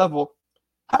on that level.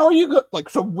 How are you you're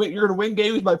going to win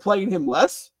games by playing him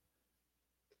less?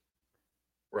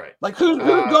 Right. Like who's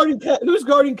guarding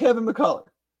Kevin McCullough?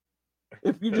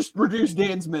 If you just reduce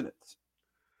Dan's minutes.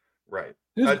 Right.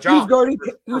 Who's guarding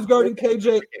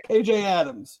KJ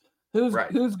Adams?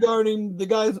 Who's guarding the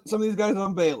guys? Some of these guys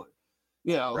on Baylor.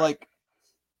 Like,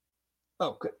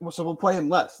 okay, well, so we'll play him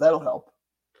less. That'll help.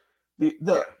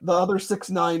 The other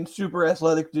 6'9" super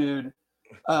athletic dude.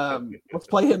 Let's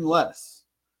play him less.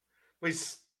 Well,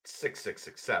 he's 6'6",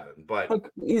 6'7", but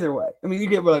either way, I mean, you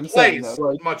get what I'm saying. Though.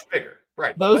 Like, much bigger,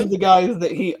 right? Those are the guys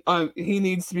that he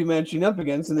needs to be matching up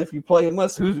against, and if you play him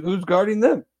less, who's guarding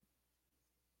them?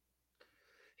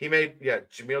 He made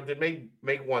Jamil did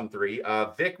make 1 3.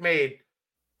 Vic made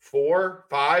 4,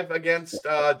 5 against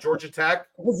Georgia Tech.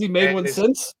 Has he made one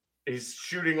since? He's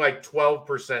shooting like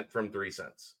 12% from 3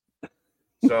 cents.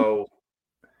 So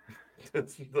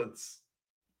that's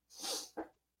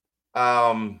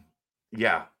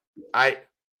yeah. I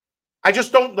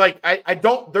just don't like I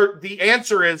don't the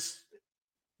answer is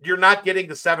you're not getting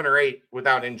to 7 or 8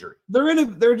 without injury.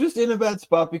 They're just in a bad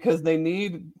spot because they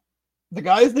need the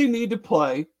guys they need to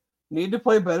play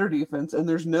better defense, and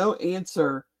there's no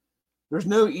answer. There's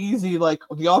no easy like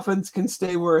the offense can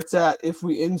stay where it's at if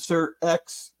we insert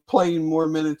X playing more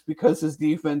minutes because his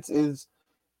defense is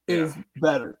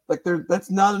better. Like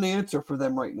that's not an answer for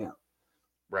them right now.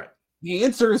 Right. The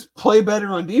answer is play better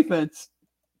on defense.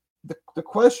 The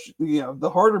question, the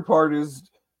harder part is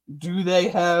do they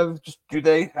have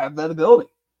that ability?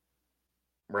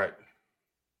 Right.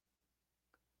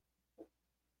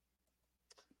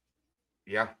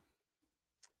 Yeah.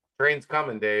 Train's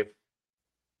coming, Dave.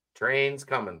 Train's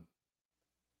coming.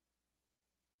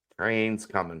 Train's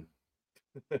coming.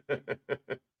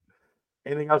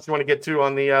 Anything else you want to get to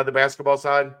on the basketball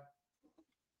side?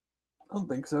 I don't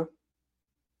think so.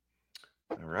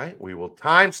 All right. We will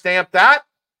timestamp that.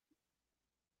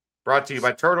 Brought to you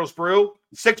by Turtles Brew.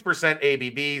 6%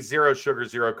 ABV, 0 sugar,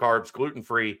 0 carbs,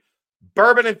 gluten-free,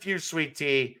 bourbon-infused sweet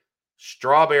tea,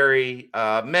 strawberry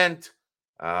mint,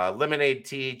 lemonade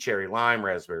tea, cherry lime,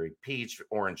 raspberry peach,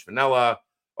 orange vanilla.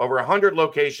 Over 100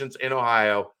 locations in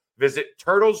Ohio. Visit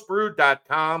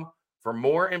turtlesbrew.com for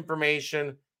more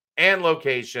information and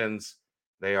locations.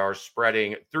 They are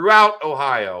spreading throughout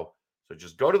Ohio. So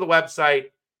just go to the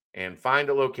website and find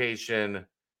a location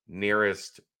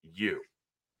nearest you.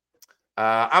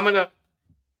 I'm gonna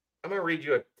read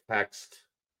you a text.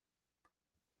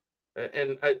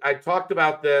 And I talked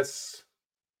about this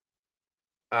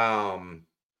last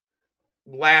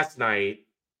night,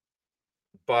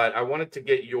 but I wanted to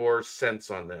get your sense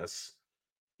on this.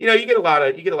 You get a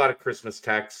lot of Christmas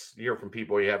texts. You hear from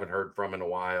people you haven't heard from in a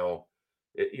while.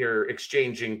 You're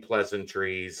exchanging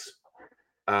pleasantries.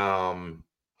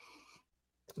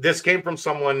 This came from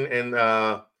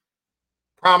someone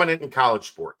prominent in college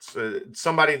sports,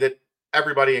 somebody that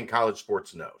everybody in college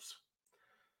sports knows.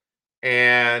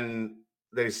 And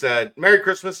they said, "Merry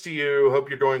Christmas to you. Hope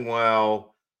you're doing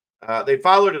well." They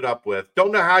followed it up with,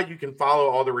 "Don't know how you can follow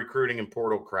all the recruiting and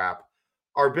portal crap.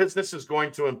 Our business is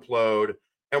going to implode,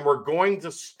 and we're going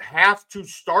to have to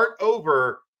start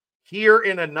over here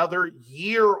in another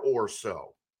year or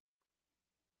so."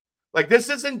 Like, this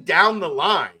isn't down the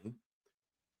line.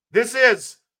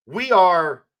 We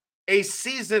are a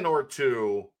season or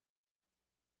two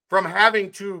from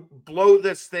having to blow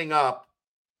this thing up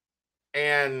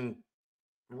and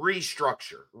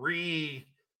restructure,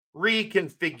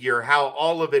 reconfigure how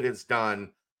all of it is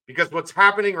done, because what's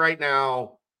happening right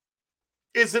now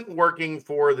isn't working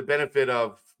for the benefit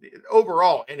of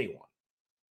overall anyone.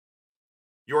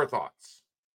 Your thoughts?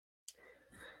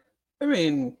 I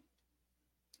mean,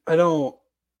 I don't.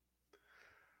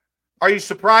 Are you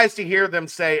surprised to hear them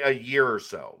say a year or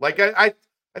so? Like I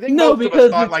think No, most of us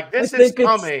because thought like this is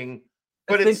coming,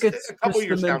 but I think it's a couple just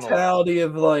years the down the line. mentality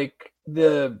of like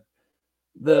the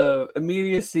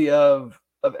immediacy of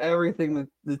everything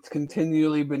that's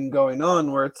continually been going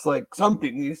on, where it's like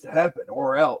something needs to happen,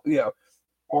 or else,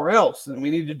 and we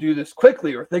need to do this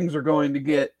quickly, or things are going to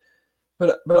get.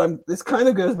 But this kind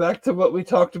of goes back to what we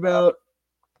talked about,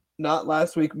 not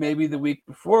last week, maybe the week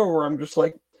before, where I'm just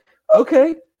like,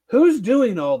 okay, who's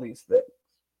doing all these things?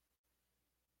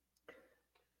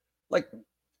 Like,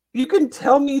 you can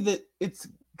tell me that it's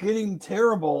getting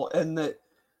terrible and that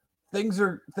things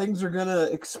are gonna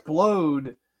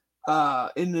explode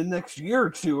in the next year or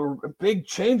two, or big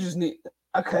changes need.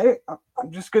 Okay, I'm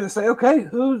just gonna say, okay,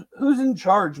 who's in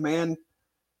charge, man?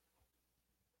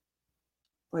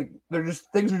 Like,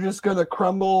 things are just gonna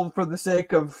crumble for the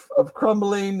sake of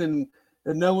crumbling, and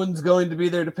no one's going to be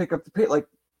there to pick up the pit. Like,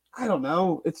 I don't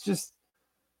know. It's just,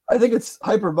 I think it's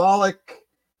hyperbolic.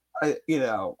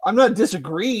 I'm not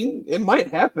disagreeing. It might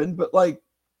happen, but like,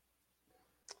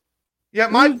 yeah,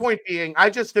 my point being, I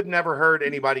just have never heard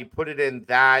anybody put it in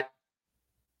that.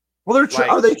 Well, I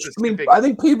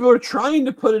think people are trying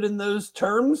to put it in those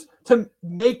terms to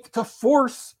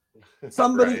force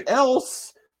somebody right.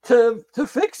 else to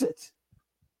fix it.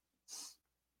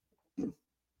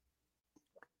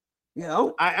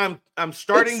 I'm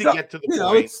starting to get to the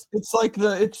point. It's like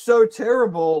it's so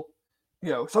terrible.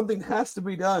 Something has to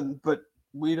be done, but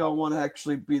we don't want to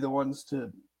actually be the ones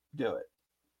to do it.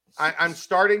 I'm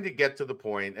starting to get to the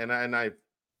point, and I'm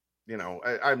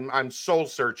soul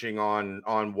searching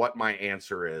on what my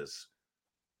answer is,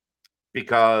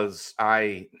 because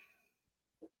I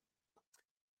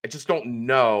just don't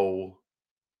know.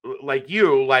 Like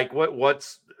who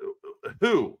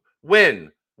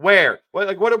When? Where? What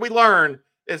did we learn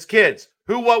as kids?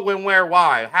 Who, what, when, where,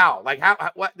 why, how? Like how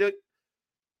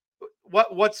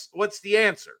what's the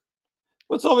answer?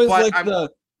 It's always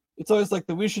But like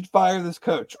we should fire this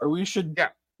coach, or we should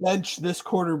bench this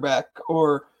quarterback,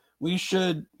 or we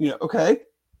should, okay.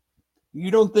 You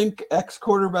don't think X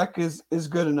quarterback is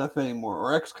good enough anymore,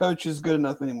 or X coach is good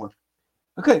enough anymore.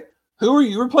 Okay, who are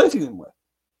you replacing him with?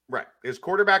 Right. Is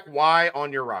quarterback Y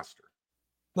on your roster?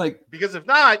 Like, because if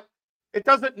not, it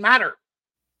doesn't matter.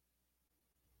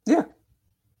 Yeah.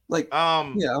 Like,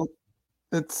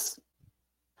 it's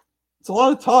a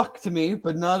lot of talk to me,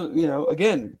 but not,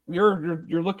 again, you're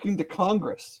looking to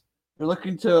Congress. You're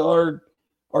looking to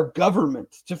our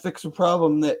government to fix a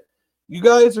problem that you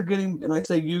guys are getting, and I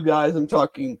say you guys, I'm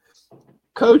talking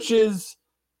coaches,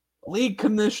 league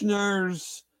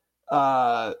commissioners,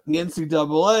 the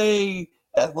NCAA,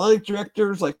 athletic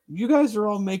directors, like you guys are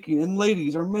all making, and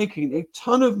ladies are making a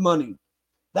ton of money.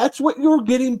 That's what you're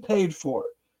getting paid for,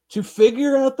 to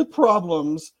figure out the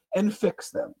problems and fix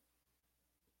them.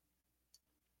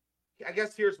 I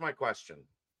guess here's my question.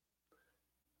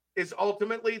 Is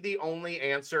ultimately the only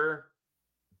answer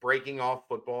breaking off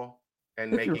football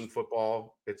and making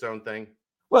football its own thing?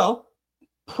 Well,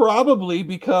 probably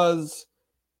because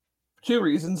two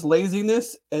reasons: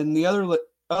 laziness, and the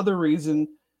other reason,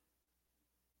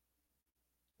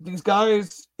 these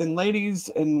guys and ladies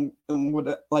and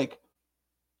what, like,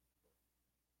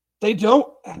 they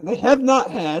have not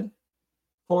had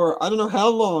for I don't know how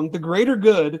long the greater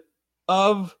good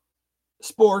of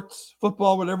sports,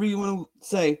 football, whatever you want to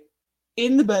say,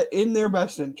 in their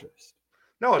best interest.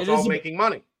 No, it's all making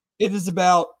money. It is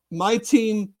about my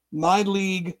team, my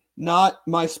league, not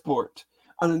my sport.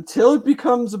 And until it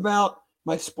becomes about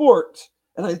my sport,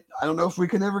 and I don't know if we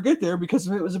can ever get there, because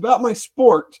if it was about my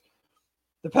sport,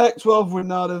 the Pac-12 would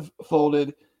not have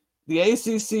folded. The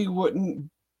ACC wouldn't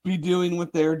be doing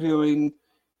what they're doing.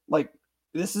 Like,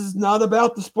 this is not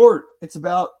about the sport. It's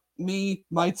about me,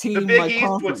 my team, the Big my East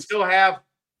conference. Would still have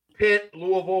Pitt,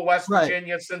 Louisville, West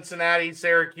Virginia, Cincinnati,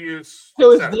 Syracuse.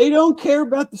 So if they don't care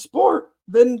about the sport,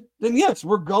 then yes,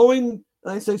 we're going.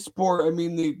 And I say sport, I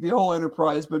mean the whole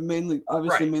enterprise, but mainly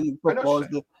football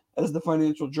as the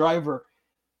financial driver.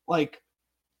 Like,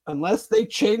 unless they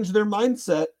change their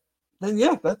mindset, then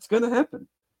yeah, that's going to happen,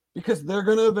 because they're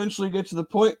going to eventually get to the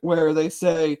point where they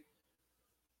say,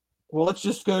 well, let's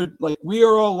just go, like, we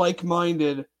are all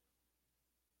like-minded.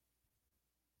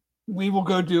 We will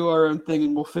go do our own thing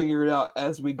and we'll figure it out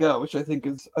as we go, which I think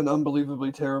is an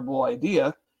unbelievably terrible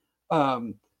idea.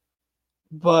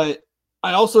 But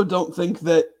I also don't think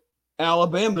that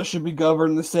Alabama should be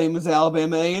governed the same as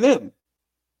Alabama A&M.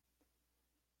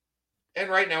 And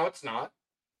right now it's not.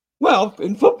 Well,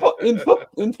 in football, come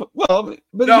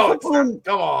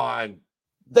on.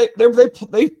 They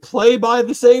play by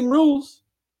the same rules.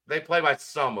 They play by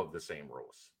some of the same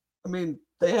rules. I mean,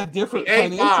 they have different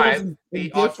financials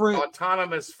and different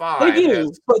autonomous 5. They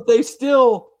do, but they're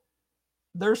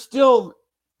still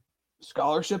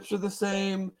scholarships are the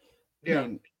same. Yeah. I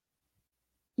mean,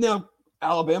 now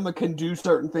Alabama can do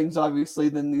certain things, obviously,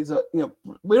 than these.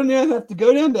 We don't even have to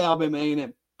go down to Alabama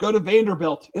A&M. Go to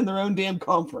Vanderbilt in their own damn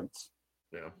conference.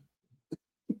 Yeah.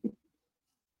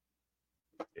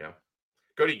 Yeah.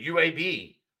 Go to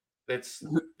UAB. That's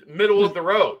middle of the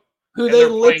road. Who they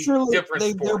literally,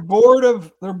 their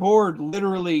board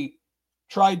literally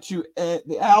tried to end,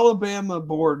 the Alabama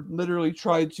board literally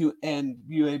tried to end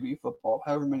UAB football,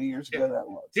 however many years ago that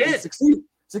was. Did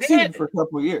succeeded for a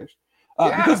couple of years.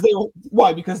 Because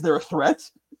because they're a threat.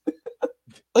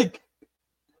 Like,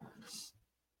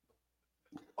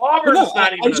 Auburn's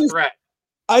not even a threat.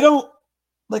 I don't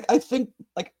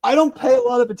pay a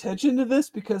lot of attention to this,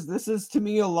 because this is, to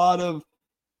me, a lot of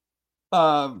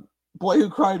Boy Who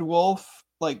Cried Wolf,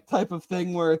 like, type of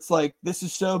thing, where it's like, this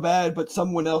is so bad, but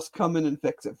someone else come in and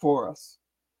fix it for us,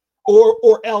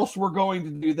 or else we're going to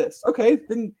do this. Okay,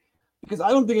 then, because I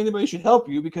don't think anybody should help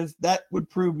you, because that would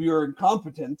prove your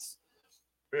incompetence.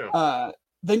 Yeah.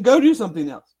 Then go do something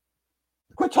else.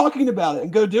 Quit talking about it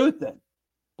and go do it then.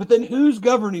 But then who's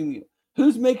governing you?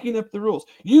 Who's making up the rules?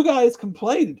 You guys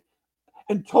complained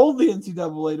and told the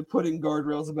NCAA to put in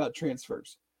guardrails about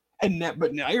transfers,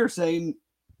 but now you're saying,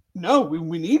 no,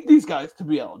 we need these guys to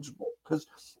be eligible, because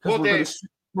we're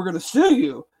going to sue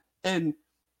you. And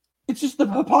it's just the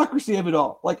hypocrisy of it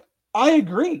all. Like, I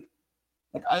agree.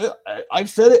 Like, I've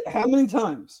said it how many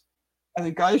times. I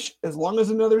think guys, as long as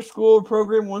another school or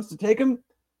program wants to take them,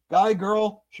 guy,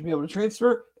 girl, should be able to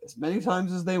transfer as many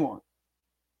times as they want.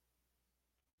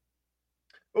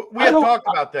 We have talked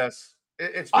about this.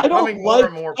 It's becoming more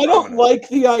and more prominent. I don't like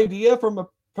the idea from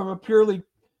a purely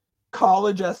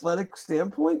college athletic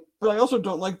standpoint, but I also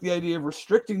don't like the idea of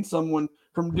restricting someone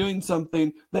from doing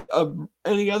something that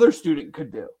any other student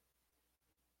could do.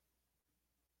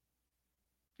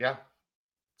 Yeah.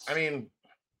 I mean,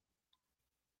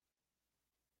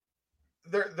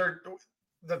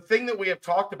 the thing that we have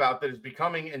talked about that is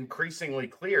becoming increasingly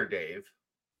clear, Dave,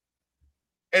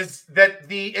 is that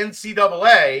the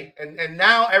NCAA, and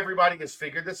now everybody has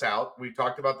figured this out. We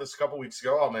talked about this a couple weeks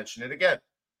ago. I'll mention it again.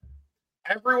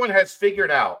 Everyone has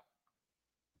figured out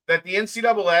that the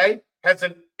NCAA has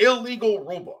an illegal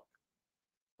rule book.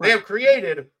 Right. They have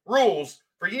created rules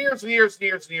for years and years and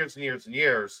years and years and years and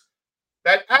years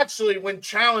that actually, when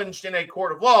challenged in a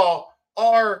court of law,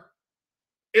 are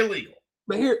illegal.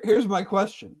 But here's my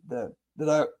question.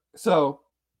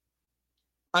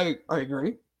 I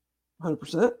agree,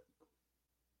 100%.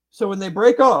 So when they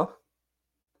break off,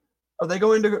 are they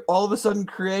going to all of a sudden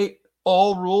create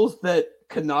all rules that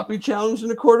cannot be challenged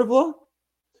in a court of law?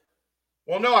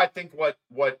 Well, no, I think or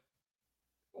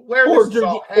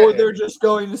they're just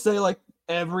going to say like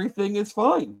everything is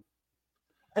fine.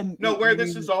 And no, where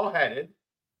this is all headed,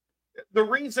 the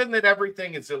reason that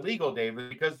everything is illegal, Dave, is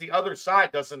because the other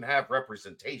side doesn't have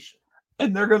representation.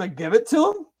 And they're going to give it to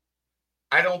them?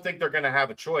 I don't think they're going to have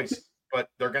a choice, but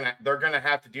they're going to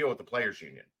have to deal with the players'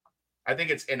 union. I think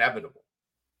it's inevitable.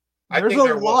 There's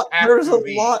a lot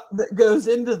that goes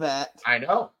into that. I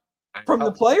know. From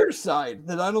the players' side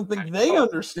that I don't think they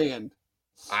understand.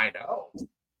 I know.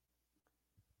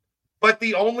 But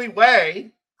the only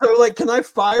way. So, like, can I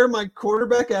fire my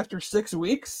quarterback after 6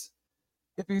 weeks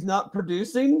if he's not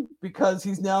producing because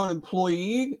he's now an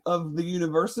employee of the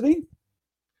university?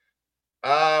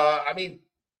 I mean,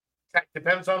 that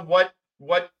depends on what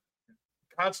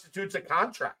constitutes a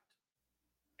contract.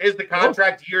 Is the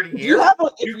contract year to year?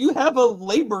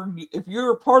 If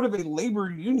you're a part of a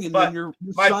labor union, then you're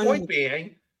my point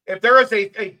being, if there is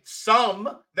a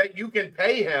sum that you can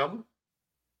pay him,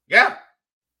 yeah,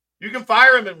 you can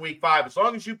fire him in week 5 as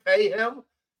long as you pay him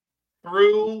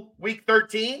through week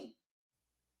 13.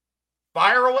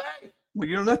 Fire away. Well,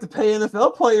 you don't have to pay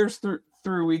NFL players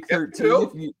through week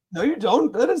 13. No, you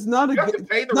don't. That is not you have to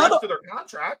pay the rest of their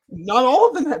contract. Not all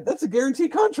of them have. That's a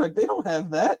guaranteed contract. They don't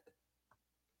have that.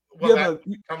 Well, that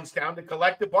comes down to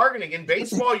collective bargaining. In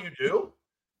baseball, you do.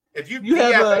 If you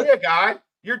PFA a guy,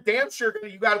 you're damn sure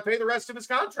you got to pay the rest of his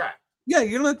contract. Yeah,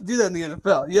 you don't have to do that in the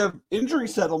NFL. You have injury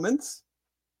settlements.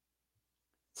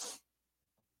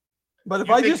 But if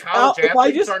I just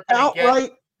outright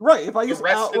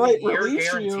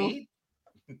release you,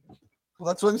 well,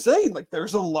 that's what I'm saying. Like,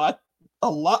 there's a lot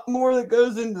more that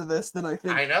goes into this than I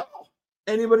think. I know.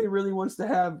 Anybody really wants to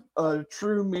have a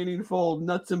true, meaningful,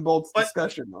 nuts and bolts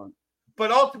discussion on.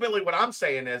 But ultimately, what I'm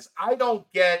saying is, I don't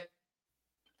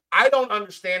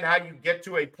understand how you get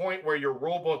to a point where your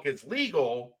rule book is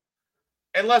legal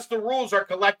unless the rules are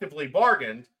collectively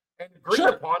bargained and agreed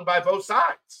upon by both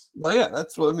sides. Well, yeah,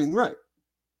 that's what I mean, right.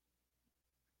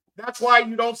 That's why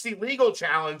you don't see legal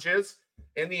challenges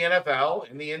in the NFL,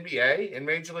 in the NBA, in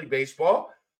Major League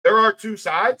Baseball. There are two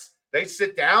sides. They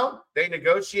sit down, they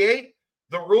negotiate.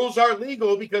 The rules are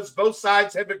legal because both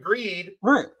sides have agreed.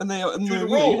 Right. And the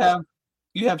rules.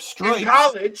 You have strikes. In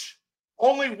college,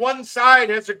 only one side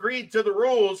has agreed to the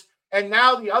rules, and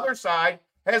now the other side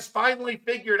has finally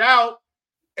figured out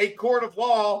a court of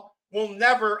law will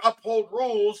never uphold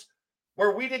rules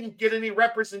where we didn't get any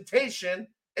representation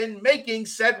in making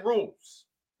said rules.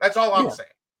 That's all I'm saying.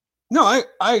 No,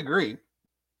 I agree.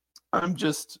 I'm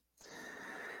still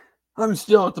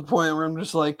at the point where I'm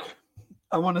just like,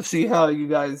 I want to see how you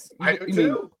guys. I do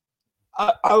too.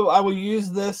 I will use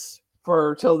this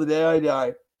for till the day I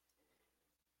die.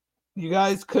 You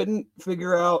guys couldn't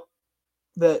figure out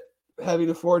that having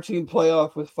a 14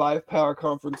 playoff with 5 power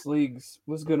conference leagues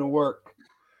was going to work.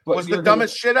 But was the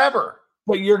dumbest shit ever.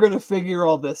 But you're going to figure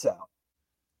all this out.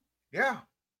 Yeah.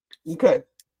 Okay.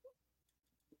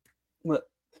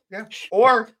 Yeah.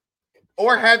 Or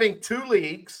having 2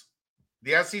 leagues,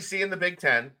 the SEC and the Big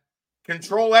Ten,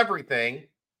 control everything,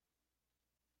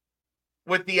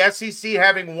 with the SEC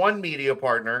having one media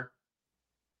partner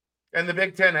and the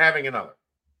Big Ten having another.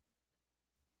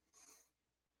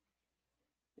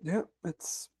 Yeah,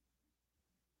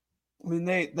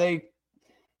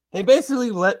 they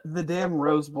basically let the damn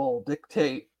Rose Bowl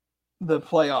dictate the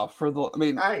playoff for the.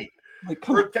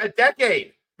 For a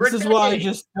decade. This is why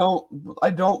I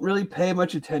don't really pay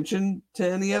much attention to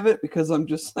any of it because I'm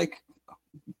just like,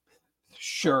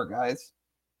 sure, guys.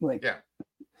 Like, yeah.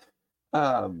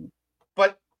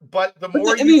 But the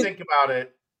more you think about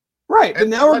it, right? But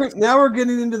now we're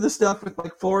getting into the stuff with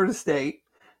like Florida State.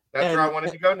 That's where I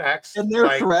wanted to go next. And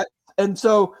their threat. And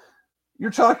so you're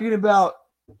talking about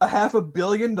 $500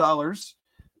 million.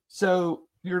 So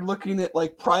you're looking at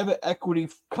like private equity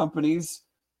companies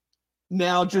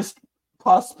now just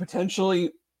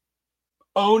potentially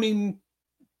owning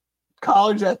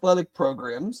college athletic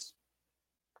programs.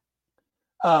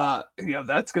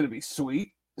 That's going to be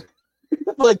sweet.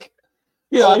 Like,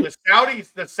 the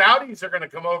Saudis are going to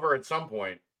come over at some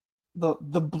point. The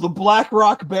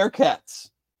BlackRock Bearcats.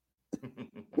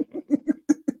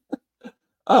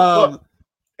 Look,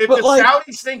 if the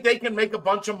Saudis think they can make a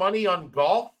bunch of money on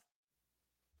golf,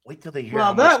 wait till they hear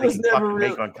how much they can fucking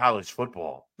make on college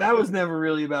football. That was never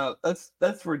really about.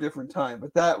 That's for a different time,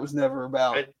 but that was never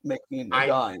about making a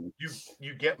dime.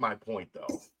 You get my point,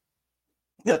 though.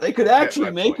 Yeah, they could actually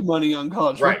make money on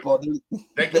college football.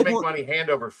 They can make money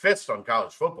hand over fist on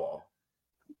college football.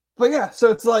 But yeah, so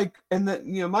it's like, and then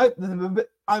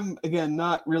I'm again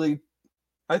not really.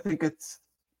 I think it's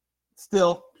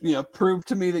still proved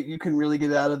to me that you can really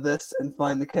get out of this and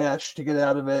find the cash to get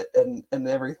out of it and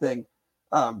everything.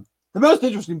 The most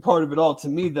interesting part of it all to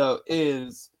me, though,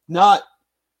 is not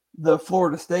the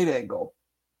Florida State angle;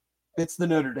 it's the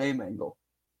Notre Dame angle.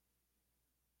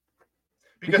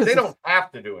 Because they don't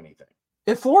have to do anything.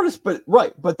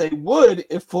 But they would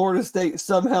if Florida State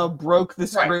somehow broke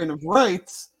this grant of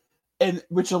rights, and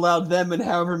which allowed them and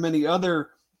however many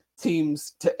other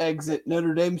teams to exit.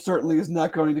 Notre Dame certainly is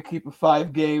not going to keep a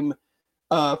 5-game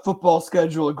football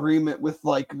schedule agreement with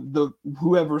like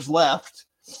whoever's left.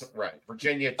 Right,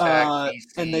 Virginia Tech,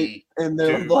 BC, and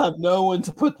they'll have no one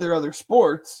to put their other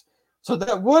sports. So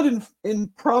that would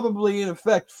probably in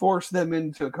effect force them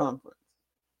into a conference.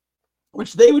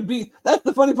 Which they would be. That's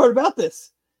the funny part about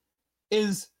this,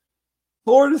 is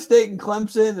Florida State and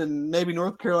Clemson and maybe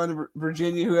North Carolina,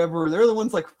 Virginia, whoever, they're the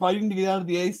ones like fighting to get out of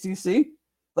the ACC.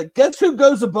 Like, guess who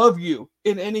goes above you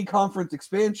in any conference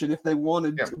expansion if they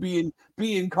wanted to be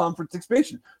in conference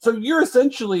expansion? So you're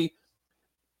essentially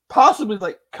possibly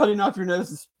like cutting off your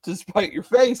nose to spite your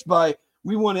face by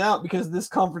we want out because this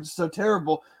conference is so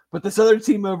terrible, but this other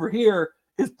team over here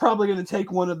is probably going to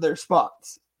take one of their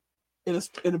spots. In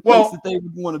a place that they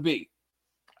would want to be.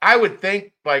 I would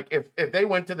think, like, if they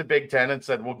went to the Big Ten and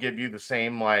said, we'll give you the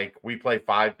same, like, we play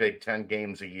 5 Big Ten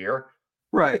games a year.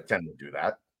 Right. Big Ten would do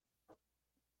that.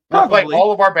 We'll play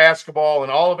all of our basketball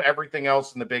and all of everything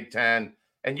else in the Big Ten,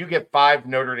 and you get 5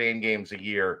 Notre Dame games a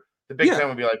year. The Big Ten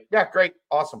would be like, yeah, great,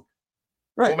 awesome.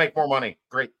 Right. We'll make more money.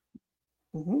 Great.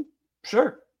 Mm-hmm.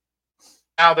 Sure.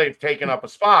 Now they've taken up a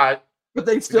spot. But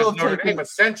they still Notre Dame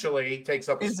essentially takes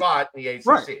up a spot in the ACC.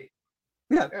 Right.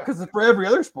 Yeah, because for every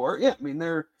other sport, I mean,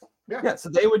 so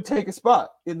they would take a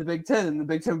spot in the Big Ten, and the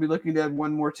Big Ten would be looking to add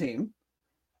one more team.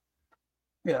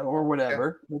 Yeah, or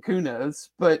whatever. Like, who knows?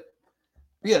 But,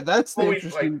 that's the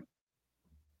interesting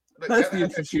that's the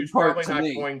interesting part to me.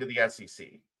 Probably not going to the SEC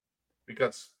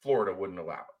because Florida wouldn't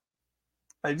allow it.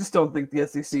 I just don't think the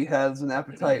SEC has an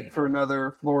appetite for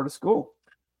another Florida school.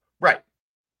 Right.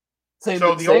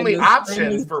 The only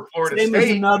option for Florida State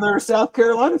is another South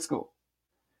Carolina school.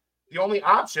 The only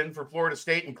option for Florida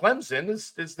State and Clemson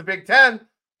is the Big Ten.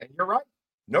 And you're right.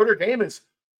 Notre Dame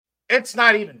it's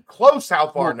not even close how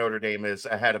far Notre Dame is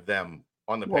ahead of them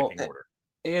on the pecking order.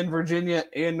 And Virginia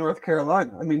and North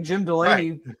Carolina. I mean, Jim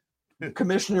Delaney,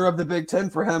 commissioner of the Big Ten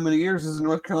for how many years as a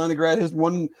North Carolina grad,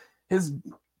 his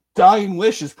dying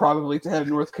wish is probably to have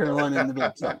North Carolina in the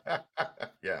Big Ten.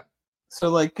 Yeah.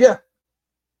 So, I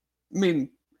mean,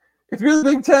 if you're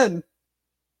the Big Ten,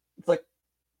 it's like,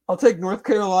 I'll take North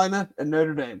Carolina and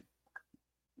Notre Dame.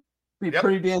 Be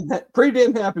pretty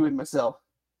damn happy with myself.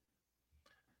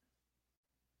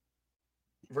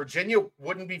 Virginia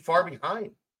wouldn't be far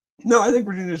behind. No, I think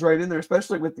Virginia's right in there,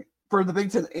 especially for the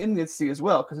Big Ten and the SEC as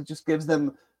well, because it just gives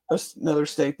them another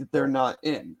state that they're not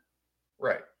in.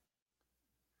 Right.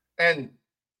 And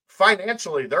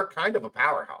financially, they're kind of a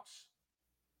powerhouse.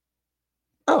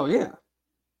 Oh, yeah.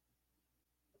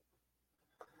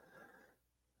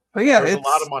 But there's a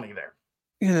lot of money there.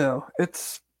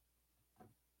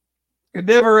 It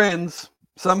never ends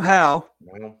somehow.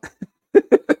 Well,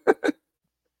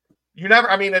 you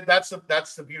never. I mean, that's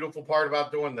the beautiful part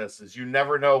about doing this is you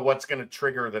never know what's going to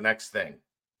trigger the next thing.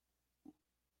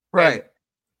 Right. And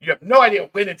you have no idea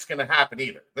when it's going to happen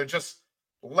either. They're just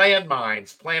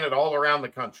landmines planted all around the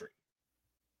country,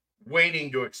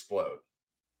 waiting to explode.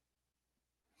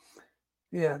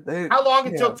 Yeah. How long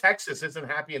until Texas isn't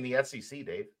happy in the SEC,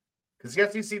 Dave? Because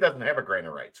the SEC doesn't have a grant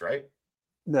of rights, right?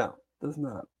 No, does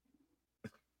not.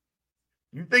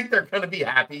 You think they're going to be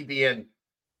happy being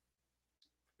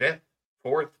 5th,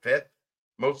 4th, 5th,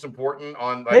 most important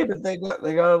on? Hey, but they got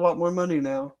a lot more money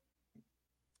now.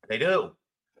 They do.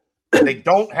 They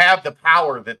don't have the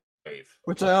power that brave.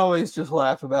 Which I always just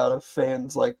laugh about if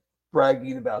fans like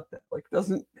bragging about that. Like,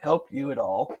 doesn't help you at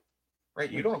all.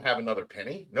 Right, you don't have another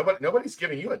penny. Nobody's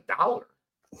giving you $1.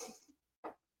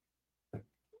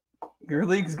 Your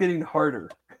league's getting harder,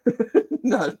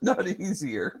 not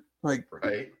easier. Like,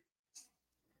 right?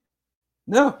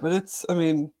 No, but it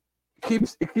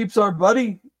keeps our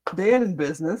buddy Dan in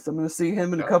business. I'm going to see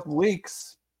him in a couple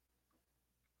weeks.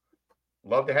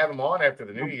 Love to have him on after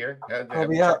the new year.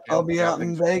 I'll be out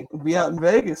in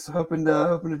Vegas, hoping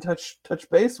to touch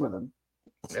base with him.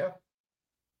 Yeah.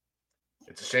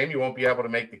 It's a shame you won't be able to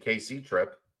make the KC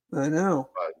trip. I know.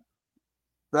 But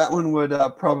that one would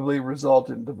probably result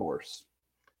in divorce.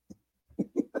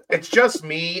 It's just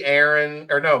me,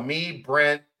 me,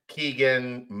 Brent,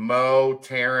 Keegan, Mo,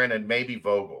 Taryn, and maybe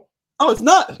Vogel. Oh, it's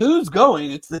not who's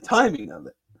going, it's the timing of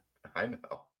it. I know.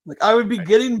 Like, I would be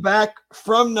getting back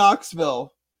from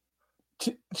Knoxville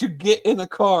to get in a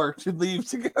car to leave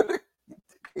to go to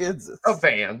Kansas. A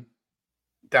van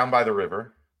down by the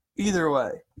river. Either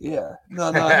way, yeah.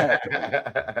 No.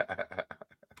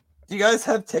 Do you guys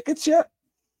have tickets yet?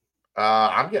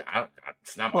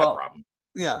 It's not my problem.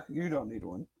 Yeah, you don't need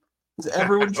one. Is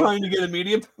everyone trying to get a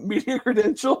media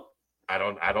credential? I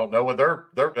don't know what they're.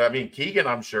 I mean, Keegan,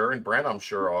 I'm sure, and Brent, I'm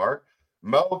sure are.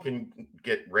 Mo can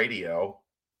get radio.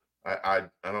 I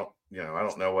don't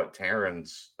know what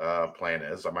Taryn's plan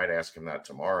is. I might ask him that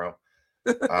tomorrow.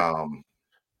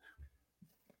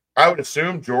 I would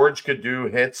assume George could do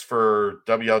hits for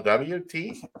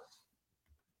WLWT.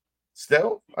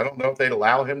 Still, I don't know if they'd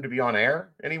allow him to be on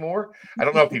air anymore. I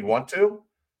don't know if he'd want to.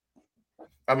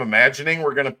 I'm imagining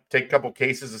we're going to take a couple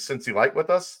cases of Cincy Light with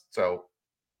us. So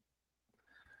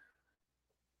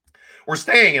we're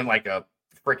staying in like a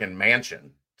freaking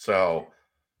mansion. So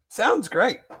sounds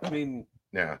great. I mean,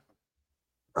 yeah.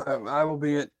 I will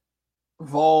be at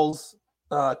Vols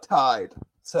Tide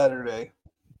Saturday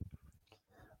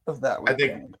of that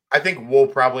weekend. I think we'll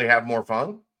probably have more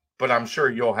fun, but I'm sure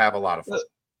you'll have a lot of fun.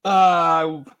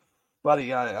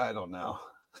 Buddy, I don't know.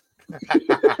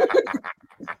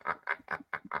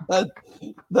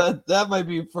 that might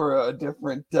be for a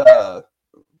different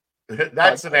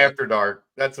That's an after dark.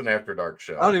 That's an after dark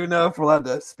show. I don't even know if we're allowed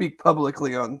to speak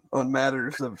publicly on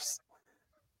matters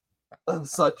of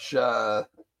such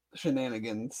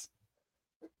shenanigans.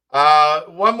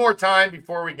 One more time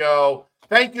before we go.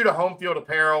 Thank you to Home Field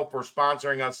Apparel for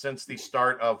sponsoring us since the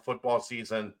start of football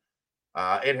season.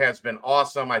 It has been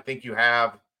awesome. I think you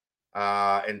have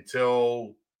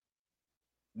until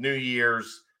New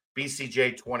Year's.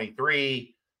 BCJ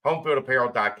 23,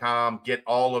 homefieldapparel.com. Get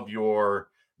all of your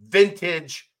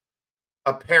vintage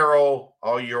apparel,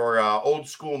 all your old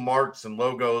school marks and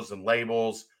logos and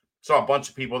labels. Saw a bunch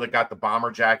of people that got the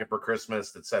bomber jacket for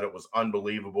Christmas that said it was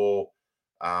unbelievable.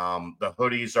 The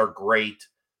hoodies are great.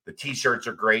 The t-shirts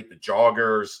are great. The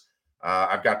joggers.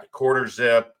 I've got the quarter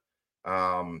zip.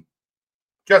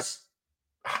 Just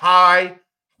high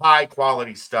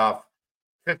quality stuff.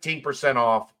 15%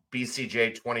 off.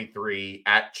 BCJ 23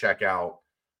 at checkout.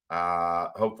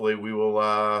 Hopefully we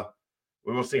will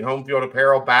see Home Field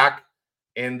Apparel back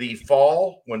in the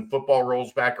fall when football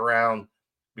rolls back around,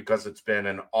 because it's been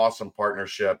an awesome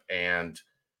partnership and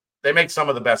they make some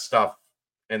of the best stuff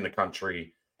in the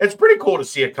country. It's pretty cool to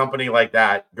see a company like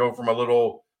that go from a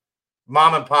little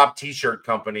mom and pop t-shirt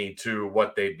company to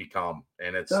what they've become.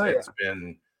 And it's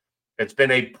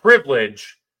been a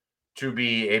privilege to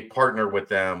be a partner with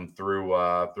them through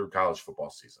college football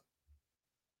season.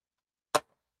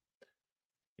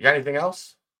 You got anything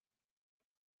else?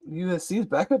 USC's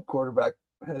backup quarterback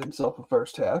had himself a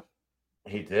first half.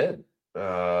 He did.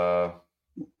 I'm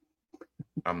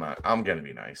going to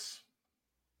be nice.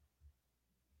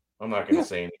 I'm not going to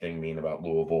say anything mean about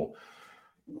Louisville.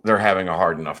 They're having a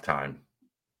hard enough time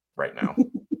right now.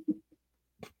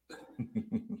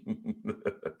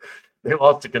 They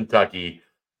lost to Kentucky.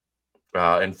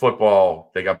 In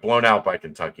football, they got blown out by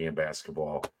Kentucky in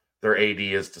basketball. Their AD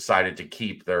has decided to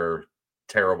keep their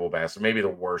terrible maybe the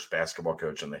worst basketball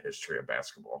coach in the history of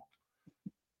basketball.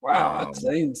 Wow, that's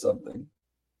saying something.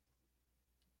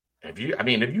 Have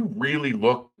you really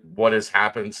looked what has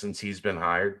happened since he's been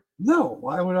hired? No,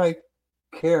 why would I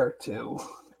care to?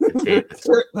 It's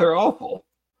they're awful.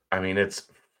 I mean, it's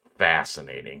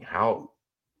fascinating how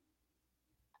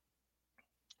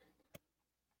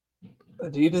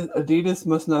Adidas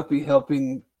must not be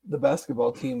helping the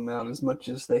basketball team out as much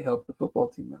as they help the football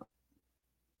team out.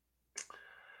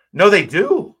 No, they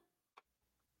do.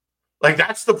 Like,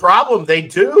 that's the problem. They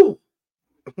do.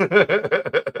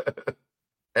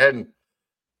 And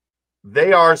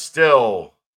they are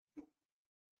still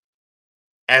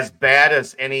as bad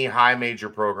as any high major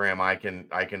program I can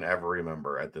ever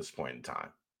remember at this point in time.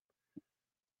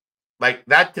 Like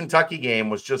that Kentucky game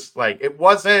was just like, it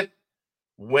wasn't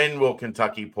when will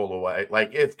Kentucky pull away?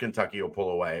 Like if Kentucky will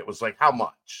pull away, it was like how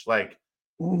much? Like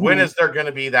when is there going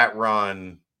to be that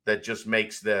run that just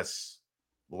makes this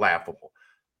laughable?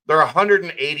 They're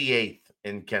 188th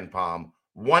in Ken Palm,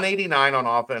 189 on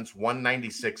offense,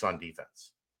 196 on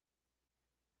defense.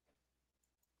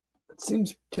 It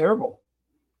seems terrible.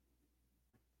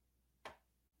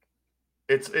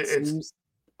 It's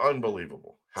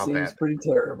unbelievable how bad. Seems pretty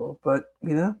terrible, but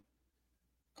you know,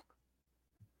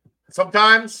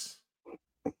 sometimes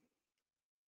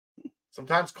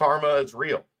karma is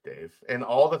real, Dave, and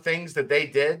all the things that they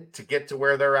did to get to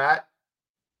where they're at.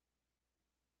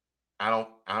 I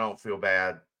don't feel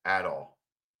bad at all.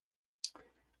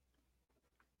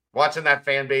 Watching that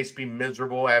fan base be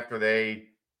miserable after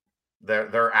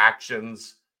their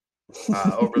actions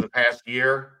over the past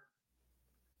year.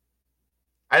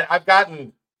 I've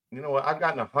gotten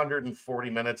 140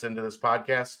 minutes into this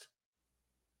podcast.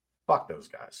 Fuck those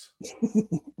guys.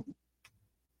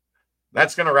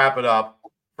 That's going to wrap it up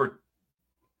for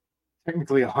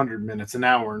technically 100 minutes, an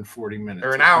hour and 40 minutes.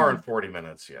 Or an hour and 40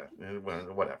 minutes, yeah.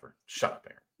 Whatever. Shut up,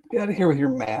 Aaron. Get out of here with your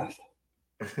math.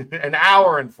 An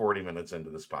hour and 40 minutes into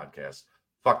this podcast.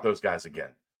 Fuck those guys again.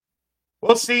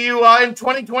 We'll see you in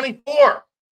 2024.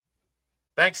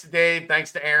 Thanks to Dave.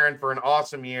 Thanks to Aaron for an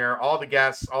awesome year. All the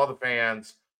guests, all the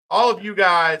fans, all of you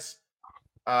guys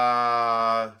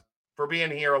for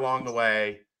being here along the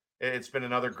way. It's been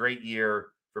another great year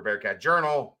for Bearcat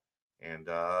Journal, and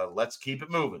let's keep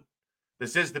it moving.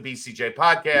 This is the BCJ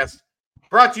podcast,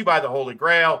 brought to you by the Holy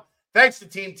Grail. Thanks to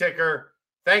Team Ticker.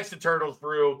 Thanks to Turtles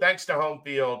Brew. Thanks to Home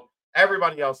Field.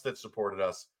 Everybody else that supported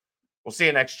us. We'll see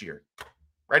you next year,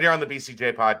 right here on the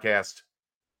BCJ podcast,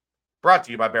 brought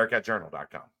to you by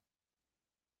BearcatJournal.com.